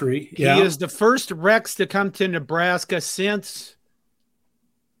Guthrie. Yeah. He is the first Rex to come to Nebraska since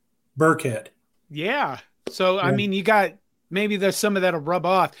Burkhead. Yeah. So, yeah. I mean, you got maybe there's some of that will rub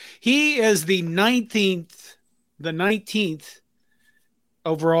off. He is the 19th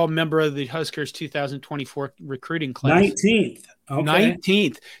overall member of the Huskers 2024 recruiting class. 19th. Okay.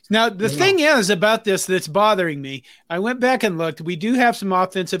 19th. Now, the thing is about this that's bothering me, I went back and looked. We do have some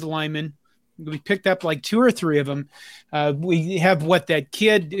offensive linemen. We picked up like 2 or 3 of them. We have that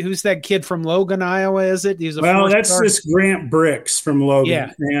kid? Who's that kid from Logan, Iowa? Is it? That's this Grant Bricks from Logan.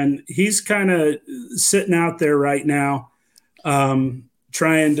 Yeah. And he's kind of sitting out there right now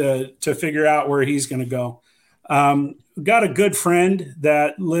trying to figure out where he's going to go. Got a good friend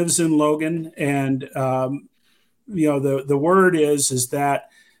that lives in Logan, and the word is that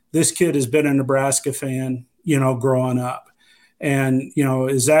this kid has been a Nebraska fan, growing up, and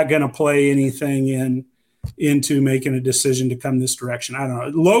is that going to play anything into making a decision to come this direction? I don't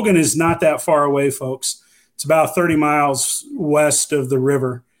know. Logan is not that far away, folks. It's about 30 miles west of the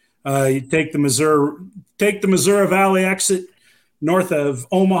river. You take the Missouri Valley exit north of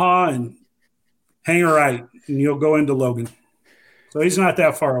Omaha and hang a right, and you'll go into Logan. So he's not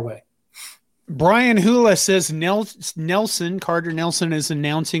that far away. Brian Hula says Carter Nelson is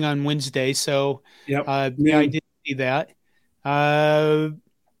announcing on Wednesday. So yep. I did see that.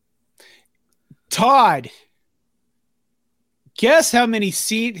 Todd, guess how many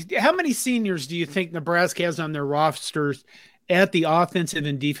seniors do you think Nebraska has on their rosters at the offensive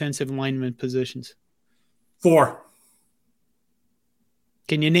and defensive lineman positions? 4.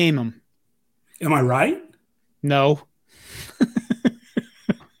 Can you name them? Am I right? No.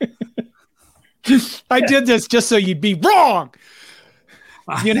 I did this just so you'd be wrong.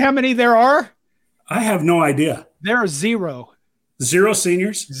 You know how many there are? I have no idea. There are 0. 0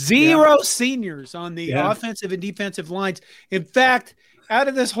 seniors? 0 seniors on the offensive and defensive lines. In fact, out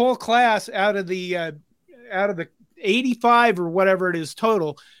of this whole class, out of the 85 or whatever it is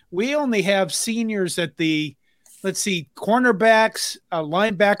total, we only have seniors at the, let's see, cornerbacks,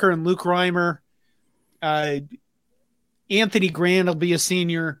 linebacker and Luke Reimer. Anthony Grant will be a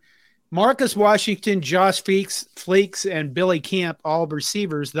senior. Marcus Washington, Josh Fleeks, and Billy Camp, all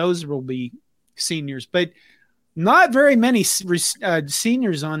receivers. Those will be seniors. But not very many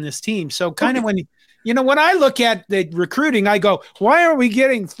seniors on this team. So kind of when I look at the recruiting, I go, why are we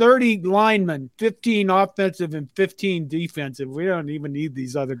getting 30 linemen, 15 offensive and 15 defensive? We don't even need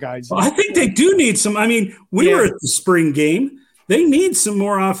these other guys. Well, I think they do need some. I mean, we were at the spring game. They need some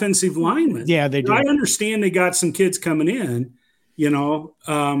more offensive linemen. Yeah, they do. I understand they got some kids coming in,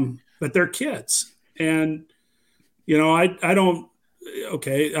 but they're kids. And, I don't –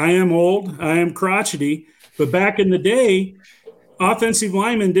 okay, I am old. I am crotchety. But back in the day, offensive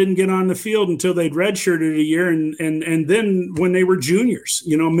linemen didn't get on the field until they'd redshirted a year, and then when they were juniors,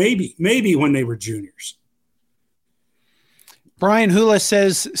 maybe when they were juniors. Brian Hula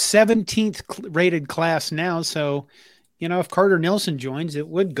says 17th rated class now. So, if Carter Nilsson joins, it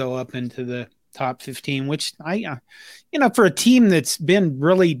would go up into the top 15, which for a team that's been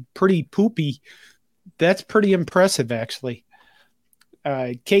really pretty poopy, that's pretty impressive, actually.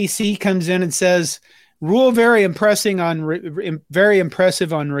 KC comes in and says, Rule very impressive on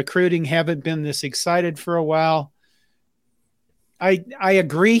recruiting. Haven't been this excited for a while. I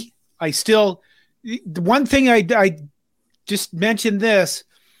agree. The one thing I just mentioned this.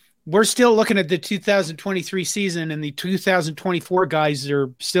 We're still looking at the 2023 season, and the 2024 guys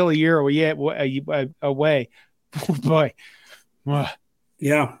are still a year away. Oh, boy.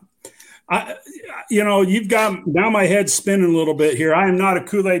 Yeah. You've got now my head's spinning a little bit here. I am not a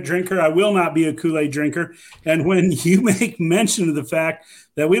Kool-Aid drinker. I will not be a Kool-Aid drinker. And when you make mention of the fact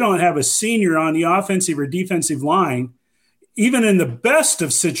that we don't have a senior on the offensive or defensive line, even in the best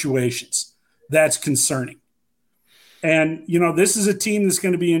of situations, that's concerning. And, this is a team that's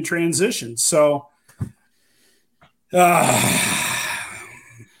going to be in transition. So I'm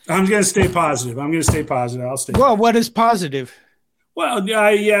going to stay positive. I'll stay. Well, what is positive? Well,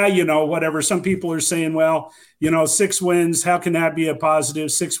 yeah, whatever. Some people are saying, 6 wins. How can that be a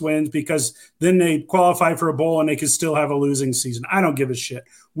positive? 6 wins because then they qualify for a bowl and they could still have a losing season. I don't give a shit.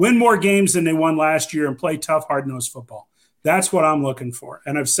 Win more games than they won last year and play tough, hard-nosed football. That's what I'm looking for.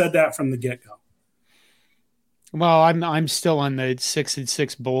 And I've said that from the get-go. Well, I'm still on the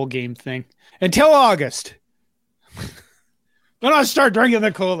 6-6 bowl game thing until August. Then I'll start drinking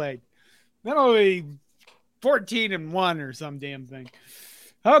the Kool-Aid. Then I'll be 14-1 or some damn thing.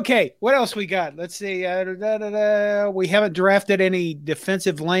 Okay, what else we got? Let's see. We haven't drafted any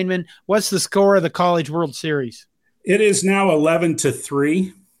defensive linemen. What's the score of the College World Series? It is now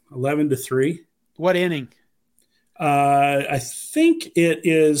 11-3. 11-3. What inning? I think it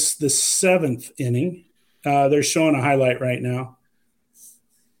is the 7th inning. They're showing a highlight right now.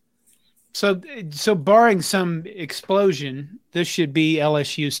 So barring some explosion, this should be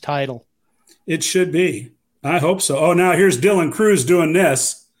LSU's title. It should be. I hope so. Oh, now here's Dylan Cruz doing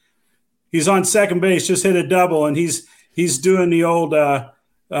this. He's on second base, just hit a double, and he's doing the old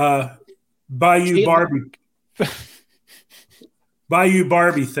Bayou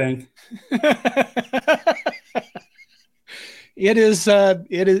Barbie thing.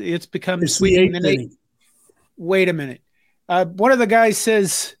 It's become sweet. Wait a minute. One of the guys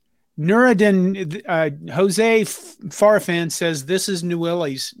says Nuruddin Jose Farfan says this is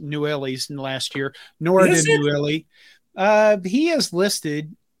Newelly's in last year. Nuruddin Newelly. He is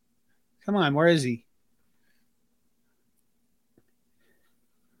listed. Come on, where is he?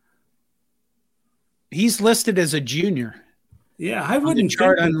 He's listed as a junior. Yeah, I wouldn't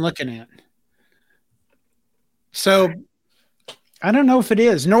chart I'm looking at. So I don't know if it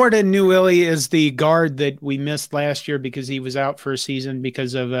is. Nuruddin Newelly is the guard that we missed last year because he was out for a season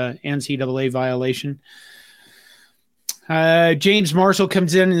because of an NCAA violation. James Marshall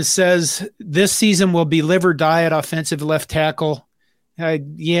comes in and says this season will be live or die at offensive left tackle.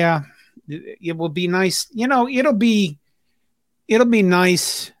 Yeah, it will be nice. It'll be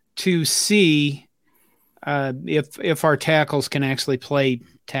nice to see if our tackles can actually play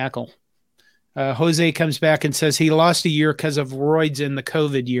tackle. Jose comes back and says he lost a year because of roids in the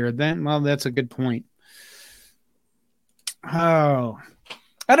COVID year. That's a good point. Oh,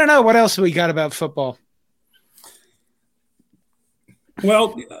 I don't know what else we got about football.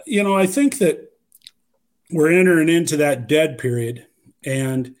 Well, I think that we're entering into that dead period.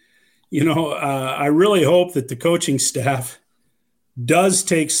 And, I really hope that the coaching staff does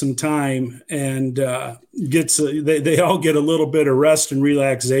take some time and they all get a little bit of rest and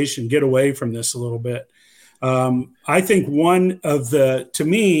relaxation, get away from this a little bit. I think one of the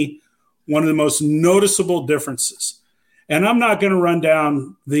most noticeable differences, and I'm not going to run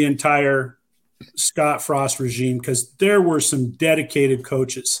down the entire Scott Frost regime because there were some dedicated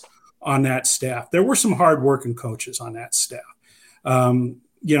coaches on that staff. There were some hardworking coaches on that staff.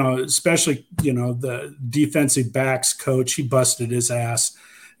 Especially, the defensive backs coach, he busted his ass.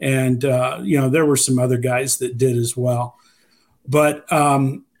 And, there were some other guys that did as well. But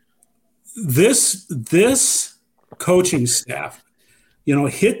this coaching staff,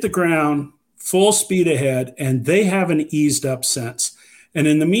 hit the ground full speed ahead, and they haven't eased up since. And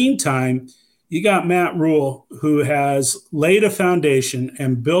in the meantime, you got Matt Rule, who has laid a foundation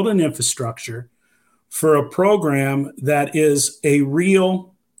and built an infrastructure for a program that is a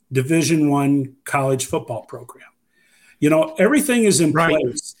real Division I college football program. Everything is in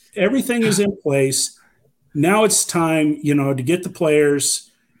place. Everything is in place. Now it's time, to get the players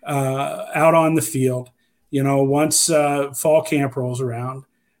out on the field, once fall camp rolls around,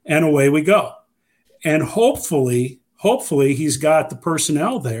 and away we go. And hopefully he's got the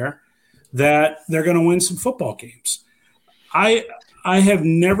personnel there that they're going to win some football games. I have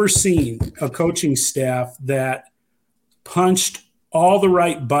never seen a coaching staff that punched all the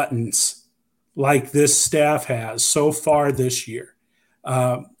right buttons like this staff has so far this year.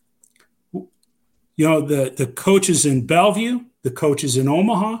 The coaches in Bellevue, the coaches in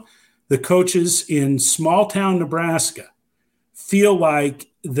Omaha, the coaches in small town Nebraska feel like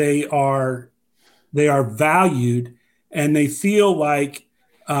they are valued, and they feel like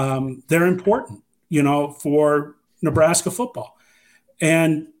they're important, for Nebraska football.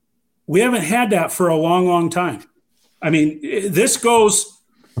 And we haven't had that for a long, long time. I mean, this goes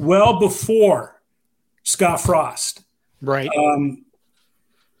well before Scott Frost. Right.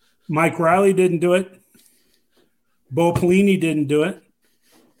 Mike Riley didn't do it. Bo Pelini didn't do it.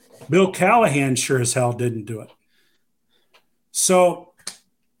 Bill Callahan sure as hell didn't do it. So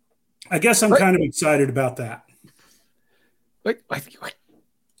I guess I'm kind of excited about that.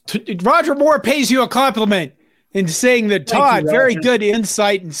 Roger Moore pays you a compliment in saying that, Todd, very good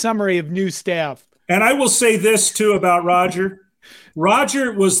insight and summary of new staff. And I will say this, too, about Roger.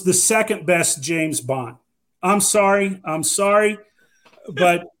 Roger was the second best James Bond. I'm sorry.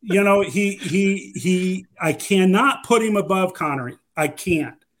 But, I cannot put him above Connery. I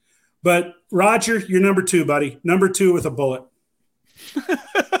can't. But, Roger, you're number 2, buddy. Number 2 with a bullet.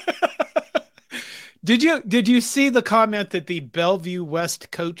 Did you see the comment that the Bellevue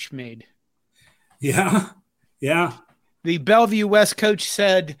West coach made? Yeah. The Bellevue West coach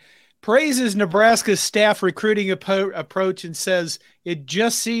said, praises Nebraska's staff recruiting approach and says, it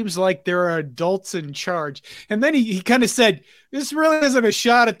just seems like there are adults in charge. And then he kind of said, this really isn't a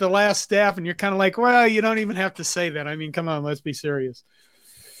shot at the last staff. And you're kind of like, well, you don't even have to say that. I mean, come on, let's be serious.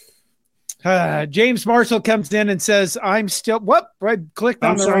 James Marshall comes in and says, I'm still, what? I clicked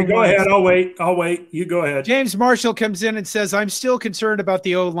on I'm the sorry, wrong go lines. ahead. I'll wait. You go ahead. James Marshall comes in and says, I'm still concerned about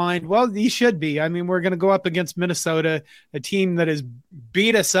the O-line. Well, he should be. I mean, we're going to go up against Minnesota, a team that has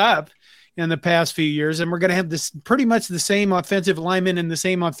beat us up in the past few years, and we're going to have this pretty much the same offensive lineman and the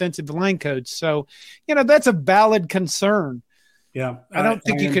same offensive line coach. So, that's a valid concern. Yeah. I don't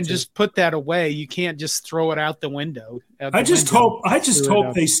think you can just put that away. You can't just throw it out the window. I just hope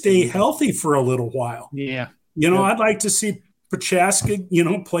they stay healthy for a little while. Yeah. I'd like to see Prochaska,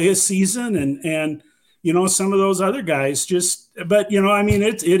 play a season and some of those other guys but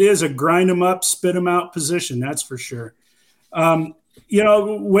it is a grind them up, spit them out position. That's for sure.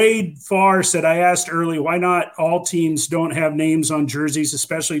 Wade Farr said, I asked early, why not all teams don't have names on jerseys,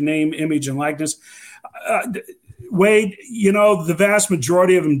 especially name, image, and likeness? Wade, the vast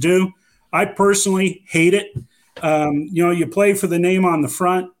majority of them do. I personally hate it. You play for the name on the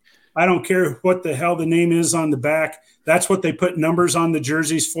front. I don't care what the hell the name is on the back. That's what they put numbers on the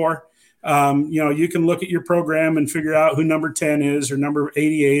jerseys for. You can look at your program and figure out who number 10 is or number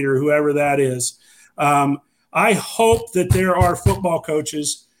 88 or whoever that is. I hope that there are football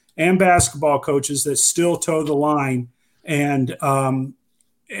coaches and basketball coaches that still toe the line and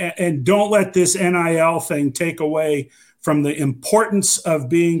don't let this NIL thing take away from the importance of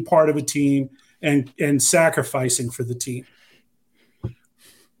being part of a team and sacrificing for the team.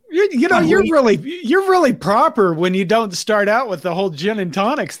 You're really proper when you don't start out with the whole gin and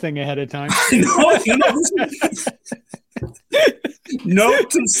tonics thing ahead of time. Note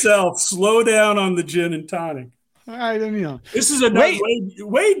to self: slow down on the gin and tonic. I don't know. This is a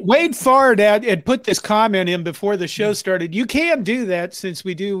Wade Farr had put this comment in before the show started. You can do that since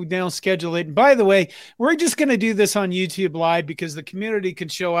we do now schedule it. And by the way, we're just going to do this on YouTube Live because the community can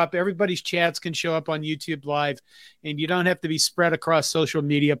show up. Everybody's chats can show up on YouTube Live, and you don't have to be spread across social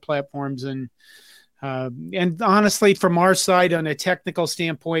media platforms. And honestly, from our side, on a technical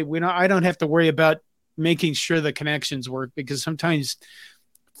standpoint, I don't have to worry about making sure the connections work because sometimes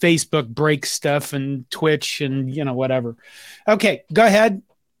Facebook breaks stuff and Twitch and whatever. Okay, go ahead.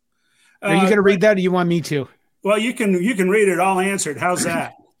 Are you going to read that or you want me to? Well, you can read it. I'll answer it. How's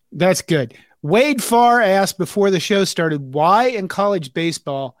that? That's good. Wade Farr asked before the show started, why in college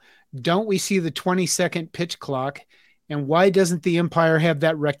baseball don't we see the 20-second pitch clock? And why doesn't the umpire have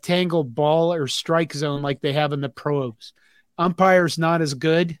that rectangle ball or strike zone like they have in the pros? Umpire's not as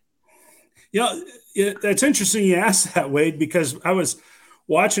good. That's interesting you asked that, Wade, because I was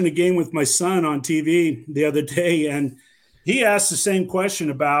watching a game with my son on TV the other day, and he asked the same question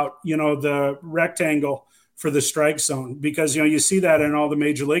about, the rectangle for the strike zone, because, you see that in all the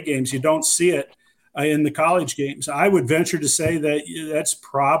major league games. You don't see it in the college games. I would venture to say that that's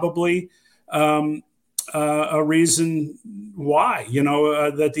probably a reason why,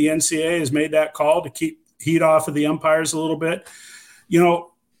 that the NCAA has made that call to keep heat off of the umpires a little bit.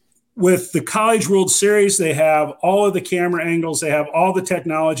 With the College World Series, they have all of the camera angles. They have all the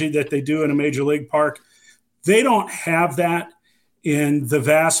technology that they do in a major league park. They don't have that in the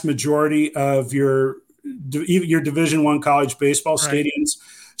vast majority of your Division I college baseball stadiums.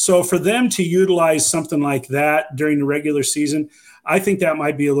 So for them to utilize something like that during the regular season, I think that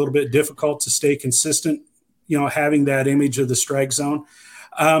might be a little bit difficult to stay consistent, having that image of the strike zone.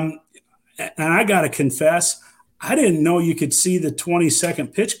 And I got to confess, I didn't know you could see the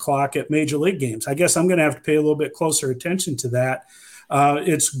 20-second pitch clock at major league games. I guess I'm going to have to pay a little bit closer attention to that.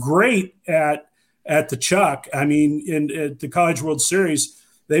 It's great at the Chuck. I mean, at the College World Series,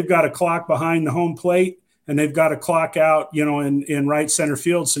 they've got a clock behind the home plate, and they've got a clock out, in right center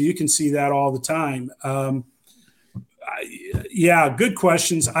field, so you can see that all the time. Good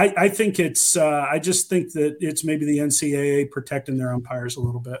questions. I think it's I just think that it's maybe the NCAA protecting their umpires a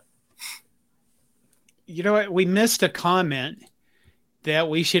little bit. You know what? We missed a comment that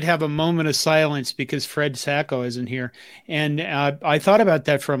we should have a moment of silence because Fred Sacco isn't here. And I thought about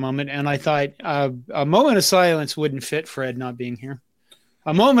that for a moment, and I thought a moment of silence wouldn't fit Fred not being here.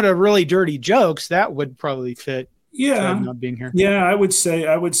 A moment of really dirty jokes, that would probably fit Fred not being here. Yeah, I would say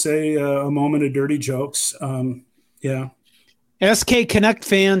a moment of dirty jokes. SK Connect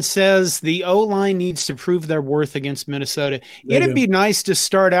fan says the O-line needs to prove their worth against Minnesota. It'd be nice to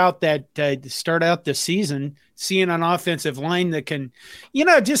start out the season seeing an offensive line that can,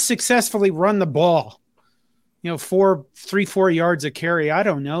 just successfully run the ball. 4 yards a carry. I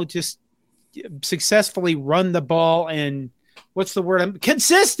don't know, just successfully run the ball and what's the word?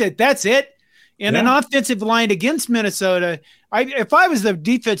 Consistent. That's it. And an offensive line against Minnesota. If I was the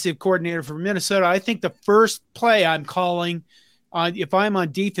defensive coordinator for Minnesota, I think the first play I'm calling if I'm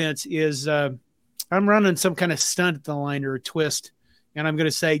on defense is I'm running some kind of stunt at the line or a twist. And I'm going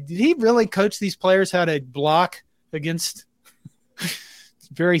to say, did he really coach these players how to block against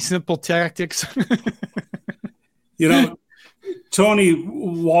very simple tactics? Tony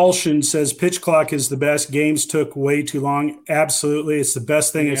Walshin says pitch clock is the best. Games took way too long. Absolutely. It's the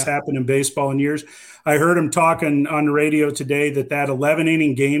best thing that's happened in baseball in years. I heard him talking on the radio today that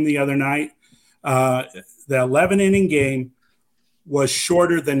 11-inning game the other night, the 11-inning game was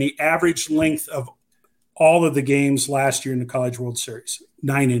shorter than the average length of all of the games last year in the College World Series,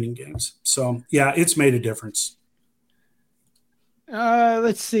 9-inning games. So, it's made a difference.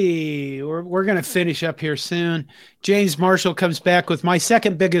 Let's see. We're going to finish up here soon. James Marshall comes back with my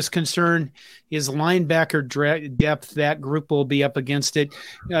second biggest concern is linebacker depth. That group will be up against it.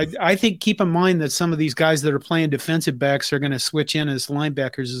 I think keep in mind that some of these guys that are playing defensive backs are going to switch in as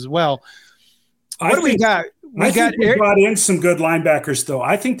linebackers as well. What do we got? I think they brought in some good linebackers, though.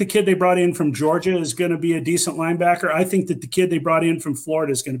 I think the kid they brought in from Georgia is going to be a decent linebacker. I think that the kid they brought in from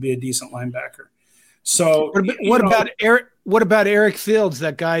Florida is going to be a decent linebacker. So what about Eric? What about Eric Fields,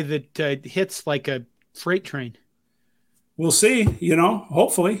 that guy that hits like a freight train? We'll see.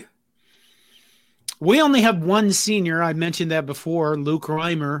 Hopefully. We only have one senior. I mentioned that before, Luke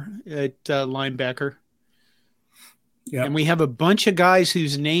Reimer at linebacker. Yeah. And we have a bunch of guys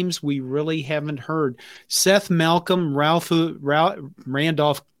whose names we really haven't heard. Seth Malcolm,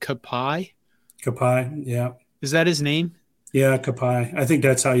 Randolph Kapai. Kapai, yeah. Is that his name? Yeah, Kapai. I think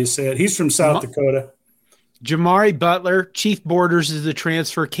that's how you say it. He's from South Dakota. Jamari Butler, Chief Borders is the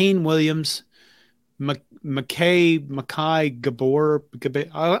transfer. Kane Williams, Mackay Gabor.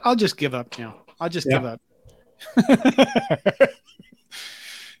 I'll just give up now. I'll just give up.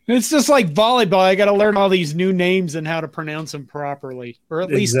 It's just like volleyball. I got to learn all these new names and how to pronounce them properly, or at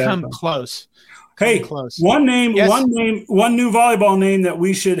least come close. One new volleyball name that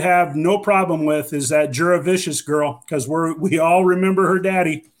we should have no problem with is that Juravicious girl, because we all remember her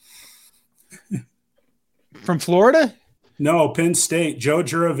daddy. From Florida? No, Penn State. Joe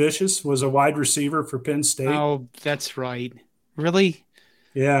Juravicious was a wide receiver for Penn State. Oh, that's right. Really?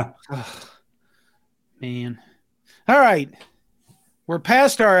 Yeah. Oh, man. All right. We're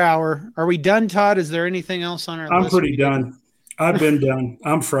past our hour. Are we done, Todd? Is there anything else on our list? I'm pretty done. I've been done.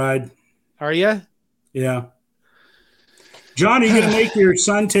 I'm fried. Are you? Yeah. John, are you going to make your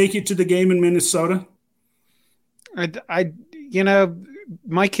son take you to the game in Minnesota?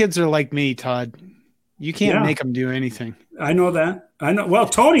 My kids are like me, Todd. You can't make them do anything. I know that. I know. Well,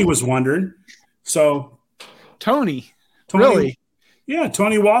 Tony was wondering. So Tony, really? Yeah,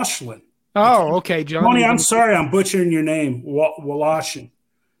 Tony Washington. Oh, okay, John. Tony, I'm sorry, I'm butchering your name. Washington.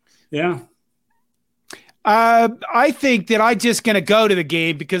 Yeah. I think that I'm just going to go to the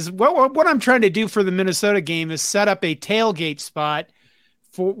game because what I'm trying to do for the Minnesota game is set up a tailgate spot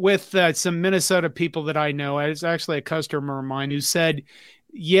with some Minnesota people that I know. It's actually a customer of mine who said,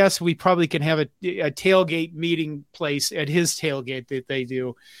 yes, we probably can have a tailgate meeting place at his tailgate that they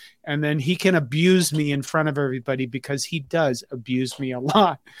do. And then he can abuse me in front of everybody because he does abuse me a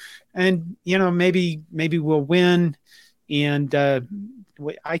lot. And, maybe we'll win and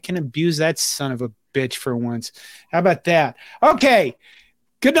I can abuse that son of a bitch for once. How about that? Okay.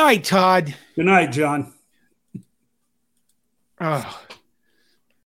 Good night, Todd. Good night, John. Oh.